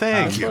 Oh,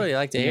 thank you. That's what I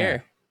like to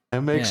hear.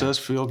 That makes us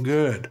feel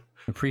good.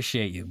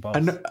 Appreciate you both.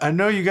 I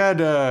know you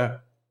got.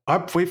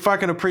 We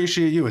fucking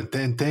appreciate you,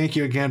 and thank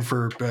you again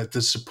for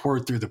the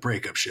support through the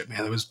breakup shit,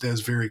 man. That was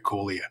very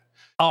cool of you.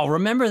 Oh,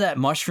 remember that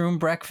mushroom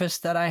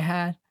breakfast that I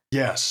had?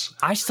 Yes.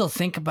 I still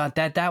think about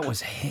that. That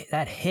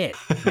hit,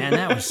 man.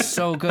 That was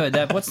so good.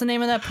 What's the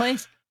name of that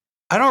place?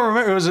 I don't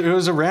remember. It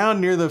was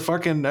around near the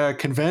fucking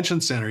convention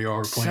center y'all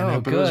were playing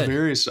at, but it was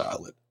very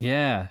solid.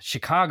 Yeah,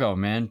 Chicago,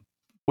 man.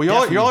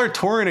 Well, y'all are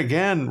touring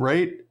again,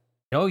 right?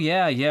 Oh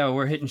yeah,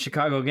 we're hitting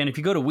Chicago again. If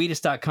you go to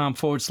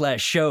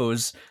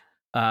wheatus.com/shows,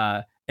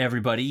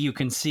 everybody, you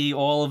can see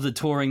all of the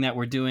touring that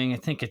we're doing. I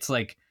think it's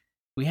like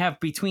we have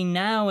between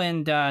now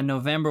and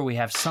November, we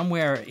have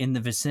somewhere in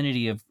the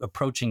vicinity of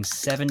approaching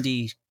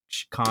 70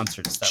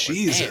 concerts.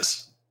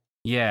 Jesus.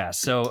 Yeah,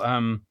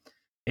 so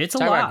it's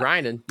Talk a lot. about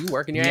grinding. You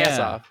working your ass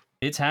off.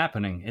 It's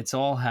happening. It's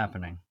all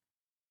happening.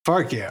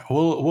 Fuck yeah.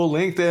 We'll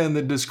link that in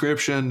the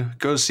description.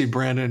 Go see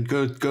Brandon.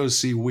 Go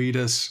see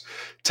Wheatus.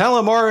 Tell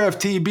him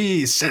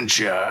RFTB sent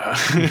ya.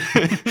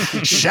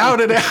 Shout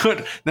it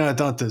out. No,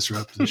 don't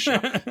disrupt the show.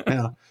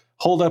 No,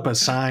 hold up a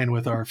sign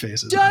with our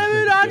faces.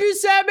 Jonathan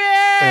Giuseppe!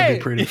 That'd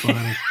be pretty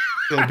funny.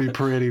 That'd be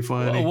pretty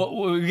funny. What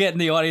we get in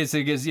the audience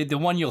is the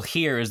one you'll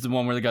hear is the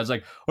one where the guy's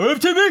like,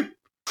 RFTB!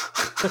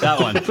 That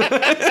one.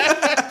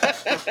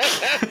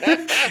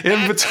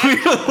 In between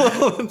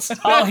the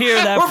I'll hear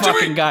that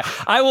fucking guy.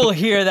 I will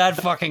hear that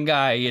fucking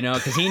guy,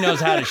 because he knows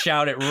how to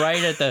shout it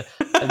right at the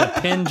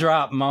pin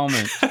drop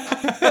moment.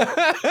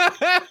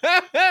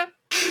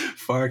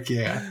 Fuck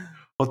yeah.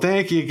 Well,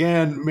 thank you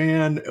again,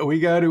 man.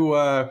 We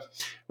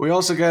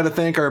also got to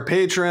thank our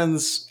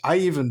patrons. I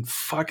even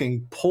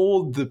fucking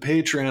pulled the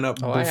Patreon up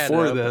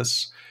before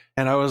this.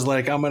 And I was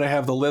like, I'm going to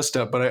have the list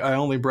up, but I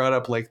only brought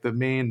up like the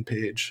main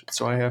page.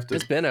 So I have to.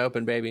 It's been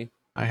open, baby.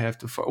 I have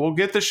to. We'll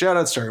get the shout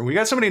out started. We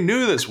got somebody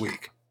new this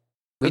week.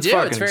 We do.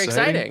 It's very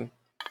exciting.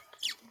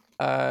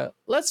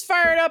 Let's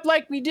fire it up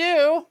like we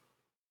do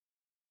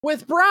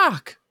with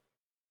Brock.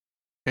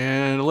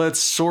 And let's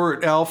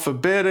sort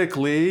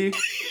alphabetically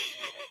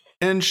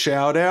and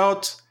shout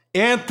out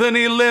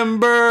Anthony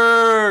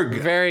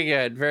Limburg. Very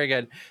good. Very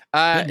good.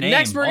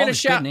 Next, we're going to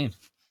shout.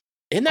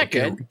 Isn't that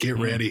good? Get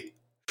ready.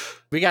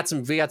 We got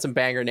some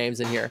banger names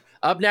in here.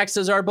 Up next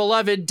is our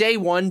beloved Day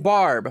One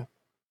Barb.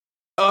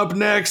 Up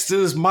next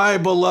is my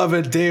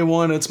beloved Day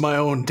One. It's my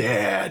own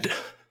dad.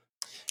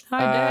 Hi,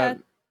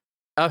 Dad.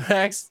 Up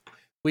next,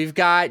 we've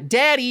got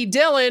Daddy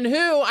Dylan,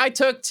 who I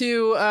took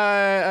to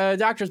a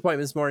doctor's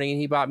appointment this morning, and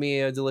he bought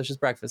me a delicious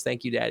breakfast.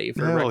 Thank you, Daddy.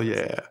 For Hell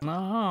breakfast. Yeah.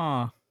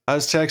 Oh. I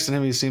was texting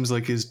him. He seems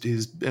like he's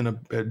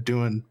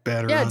doing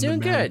better. Yeah, on doing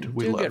demand. good.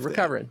 We doing love good. that.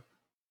 Recovering.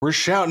 We're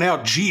shouting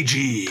out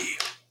Gigi.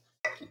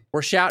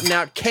 We're shouting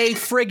out K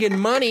friggin'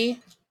 Money.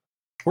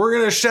 We're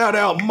gonna shout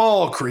out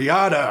Mal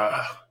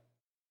Criada.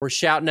 We're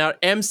shouting out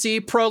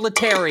MC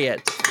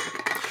Proletariat.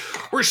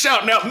 We're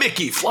shouting out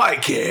Mickey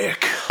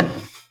Flykick.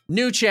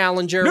 New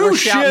challenger. New We're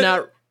shit.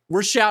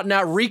 shouting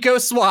out Rico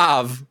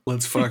Suave.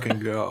 Let's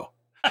fucking go.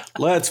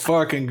 Let's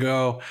fucking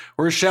go.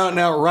 We're shouting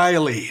out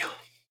Riley.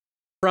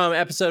 From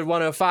episode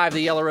 105,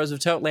 The Yellow Rose of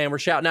Toteland, we're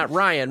shouting out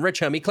Ryan,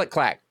 Rich Homie, Click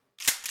Clack.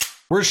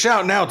 We're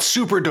shouting out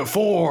Super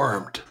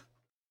Deformed.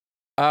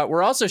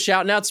 We're also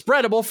shouting out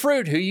Spreadable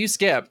Fruit, who you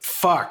skipped.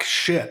 Fuck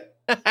shit.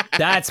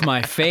 That's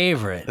my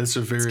favorite. That's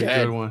a very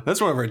good one.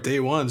 That's one of our day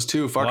ones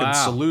too. Fucking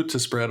salute to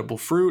Spreadable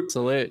Fruit.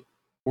 Salute.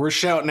 We're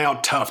shouting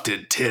out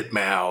Tufted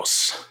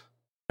Titmouse.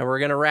 And we're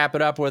going to wrap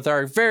it up with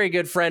our very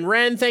good friend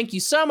Ren. Thank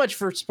you so much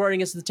for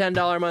supporting us at the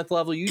 $10 a month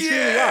level. You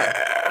truly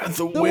are.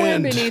 The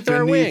wind beneath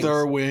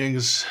our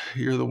wings.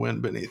 You're the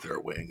wind beneath our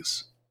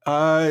wings.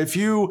 If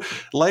you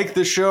like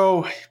the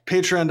show,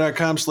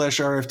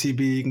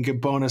 patreon.com/RFTB. You can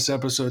get bonus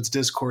episodes,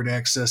 Discord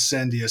access,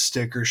 send you a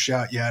sticker,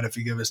 shout you out if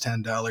you give us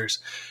 $10.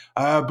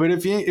 But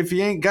if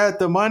you ain't got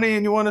the money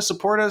and you want to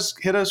support us,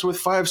 hit us with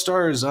 5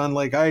 stars on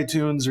like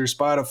iTunes or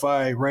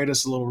Spotify. Write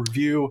us a little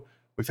review.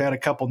 We've had a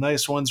couple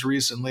nice ones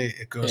recently.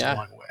 It goes a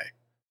long way.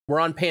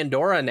 We're on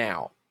Pandora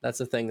now. That's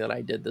the thing that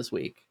I did this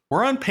week.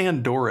 We're on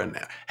Pandora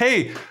now.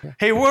 Hey,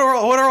 what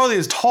are all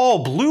these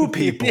tall blue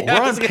people? Yeah,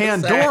 We're on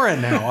Pandora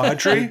now,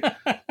 Audrey.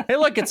 Hey,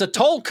 look, it's a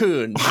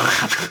Tolkien.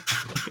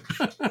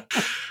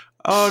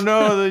 Oh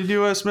no, the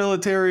U.S.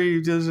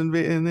 military doesn't,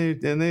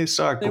 and they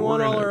suck. They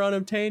want all our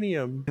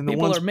unobtainium.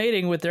 People are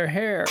mating with their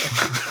hair.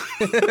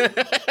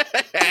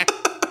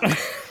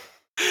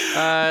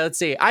 Let's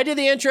see. I did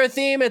the intro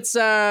theme. It's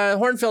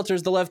Horn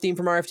Filters, the love theme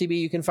from RFTB.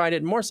 You can find it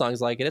and more songs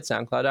like it at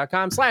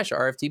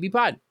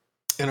soundcloud.com/RFTBpod.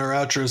 In our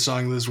outro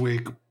song this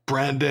week,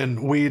 Brendan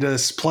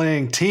Wheatus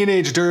playing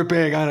Teenage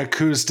Dirtbag on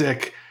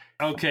acoustic.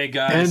 Okay,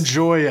 guys.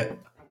 Enjoy it.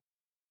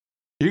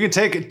 You can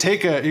take a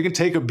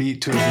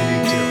beat to it if you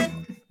need to.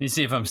 Let me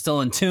see if I'm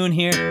still in tune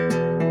here.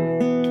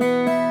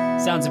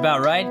 Sounds about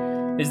right.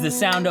 Is the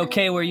sound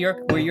okay where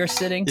you're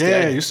sitting?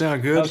 Yeah, you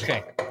sound good.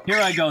 Okay, here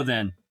I go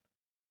then.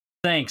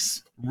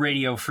 Thanks,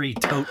 Radio Free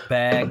Tote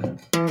Bag.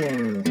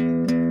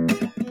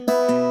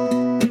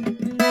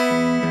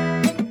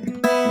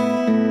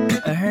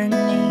 Her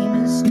name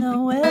is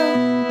Noelle,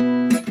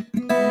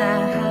 and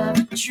I have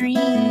a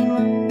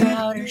dream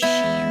about her.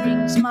 She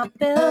rings my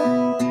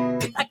bell.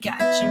 I got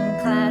gym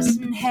class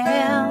in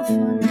half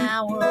an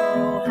hour.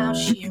 Oh, how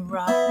she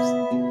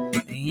rocks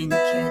in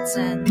cats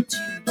and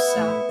tube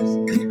socks.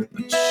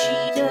 But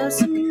she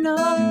doesn't know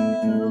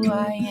who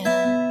I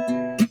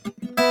am,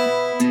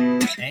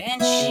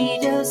 and she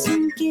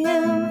doesn't give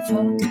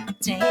a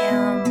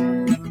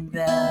damn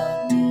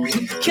about me.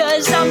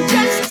 'Cause I'm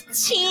just a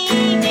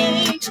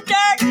teenage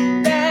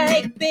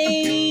dirtbag,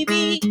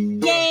 baby.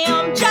 Yeah,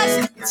 I'm just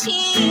a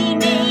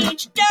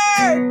teenage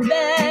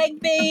dirtbag,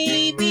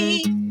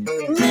 baby.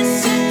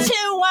 Listen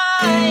to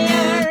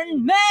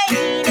Iron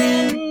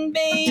Maiden,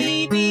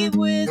 baby,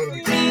 with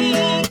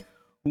me.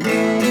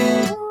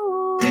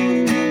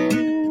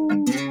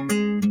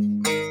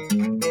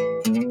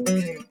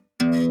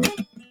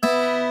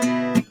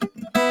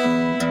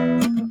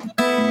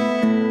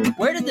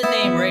 Where did the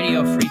name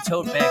Radio Free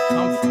Tote Bag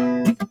come from?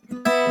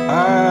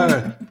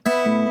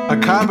 A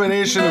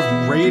combination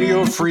of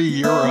Radio Free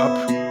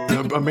Europe, the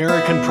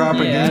American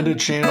propaganda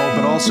channel,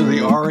 but also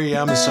the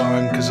REM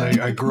song, because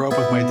I grew up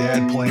with my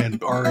dad playing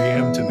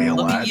REM to me a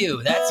lot. Look at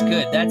you. That's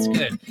good. That's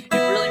good. It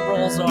really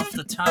rolls off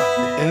the tongue.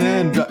 And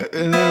then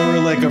we're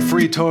like a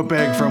free tote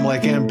bag from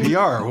like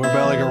NPR. We're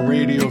about like a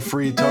Radio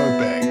Free tote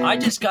bag. I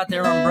just got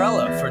their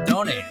umbrella for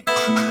donating.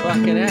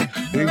 Fucking A.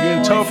 You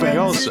get a tote bag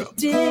also.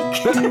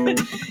 And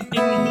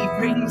he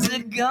brings a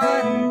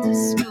gun to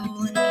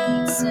school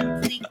and he'd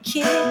simply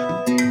kick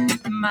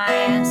my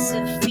ass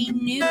if he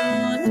knew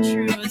the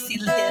truth. He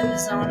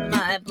lives on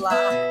my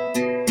block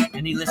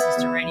and he listens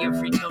to Radio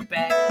Free Tote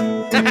Bag.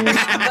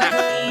 But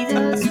he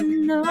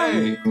doesn't know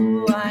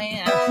who I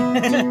am.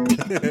 And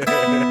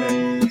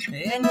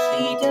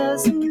he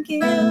doesn't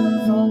give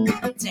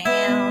a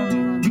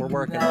damn. We're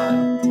working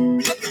on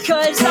it.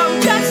 'Cause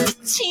I'm just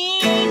a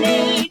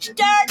teenage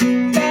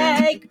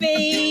dirtbag,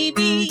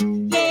 baby.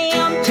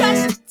 Yeah, I'm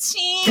just a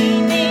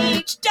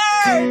teenage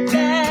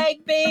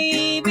dirtbag,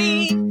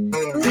 baby.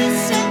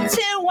 Listen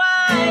to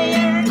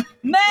Iron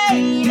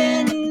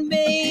Maiden,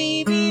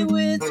 baby,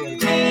 with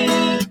me.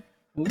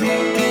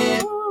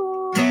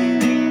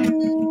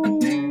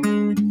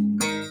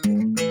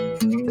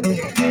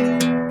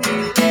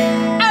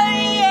 Oh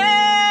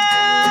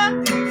yeah,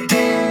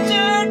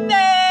 dirtbag.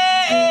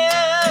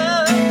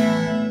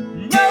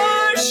 No,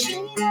 she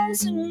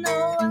doesn't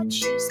know what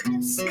she's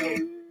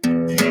missing.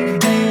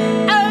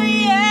 Oh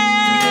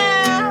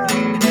yeah,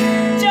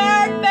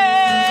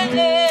 dirtbag.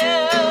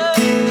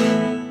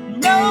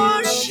 No,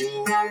 she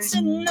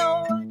doesn't know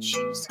what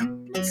she's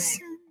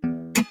missing.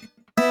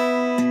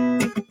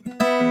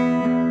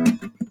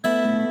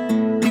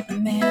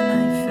 Man,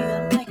 I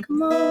feel like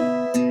Mo.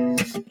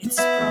 It's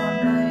prom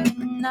night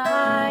and I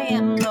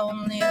am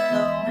lonely,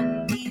 lo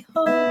and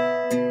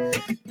behold.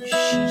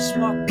 She's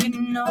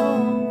walking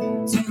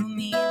over to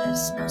me,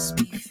 this must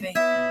be fate.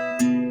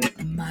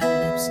 My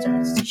lip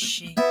starts to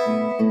shake.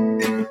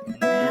 And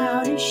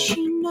how does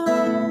she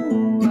know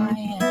who I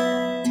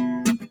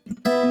am?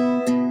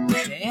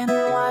 And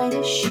why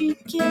does she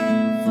give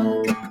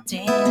a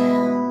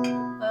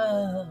damn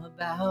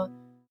about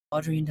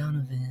Audrey and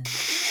Donovan?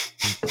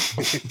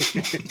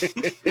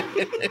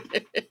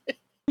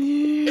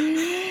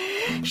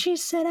 She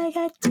said I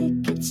got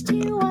tickets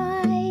to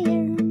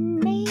Iron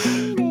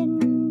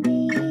Maiden,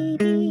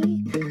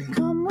 baby.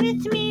 Come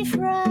with me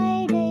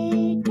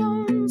Friday,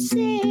 don't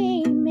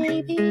say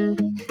maybe.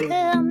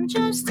 I'm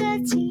just a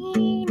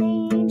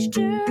teenage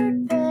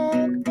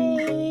dirtbag,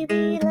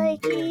 baby,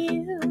 like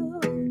you.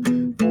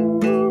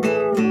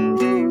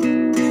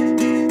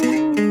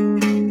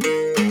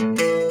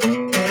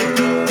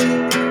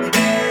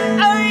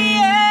 Oh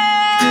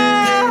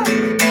yeah,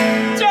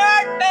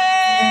 dirtbag.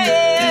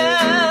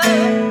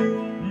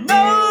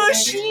 No,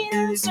 she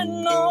doesn't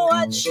know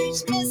what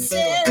she's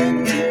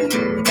missing.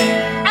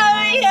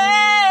 Oh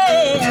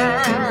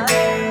yeah,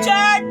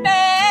 dirtbag.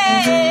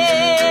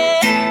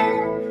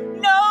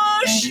 No,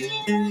 she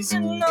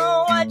doesn't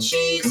know what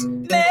she's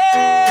missing.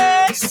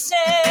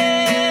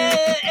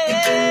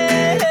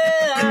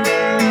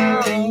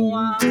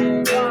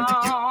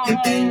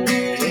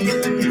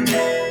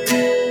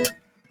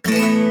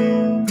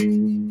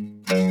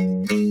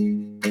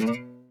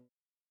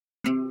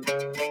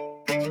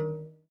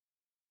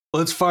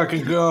 Let's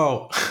fucking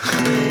go.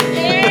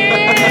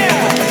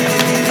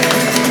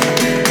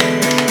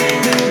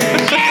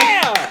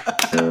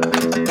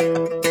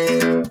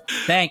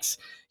 Thanks.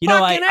 You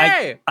know,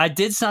 I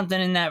did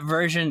something in that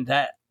version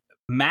that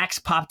Max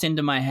popped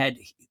into my head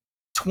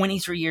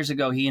 23 years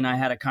ago. He and I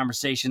had a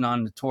conversation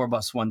on the tour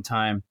bus one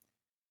time.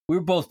 We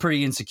were both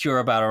pretty insecure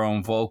about our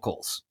own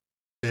vocals,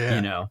 you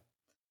know?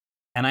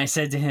 And I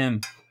said to him,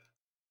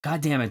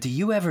 God damn it, do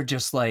you ever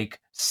just like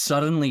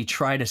suddenly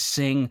try to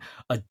sing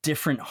a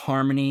different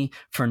harmony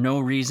for no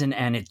reason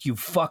and you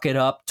fuck it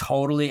up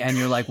totally and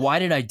you're like, why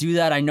did I do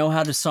that? I know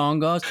how the song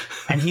goes.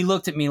 And he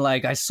looked at me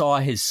like I saw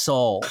his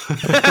soul,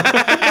 you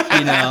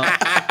know?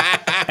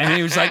 And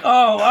he was like,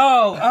 oh,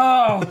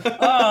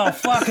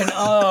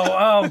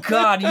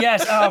 God,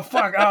 yes, oh,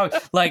 fuck, oh.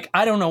 Like,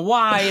 I don't know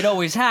why, it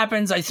always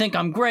happens. I think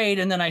I'm great,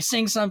 and then I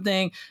sing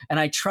something, and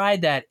I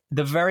tried that,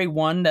 the very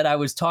one that I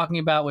was talking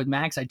about with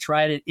Max, I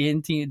tried it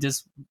into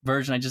this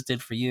version I just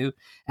did for you,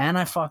 and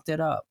I fucked it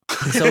up.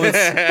 So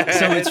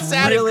it's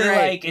really great.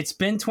 Like, it's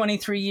been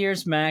 23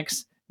 years,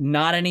 Max,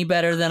 not any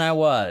better than I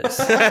was.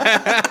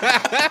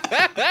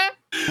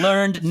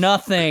 Learned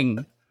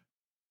nothing.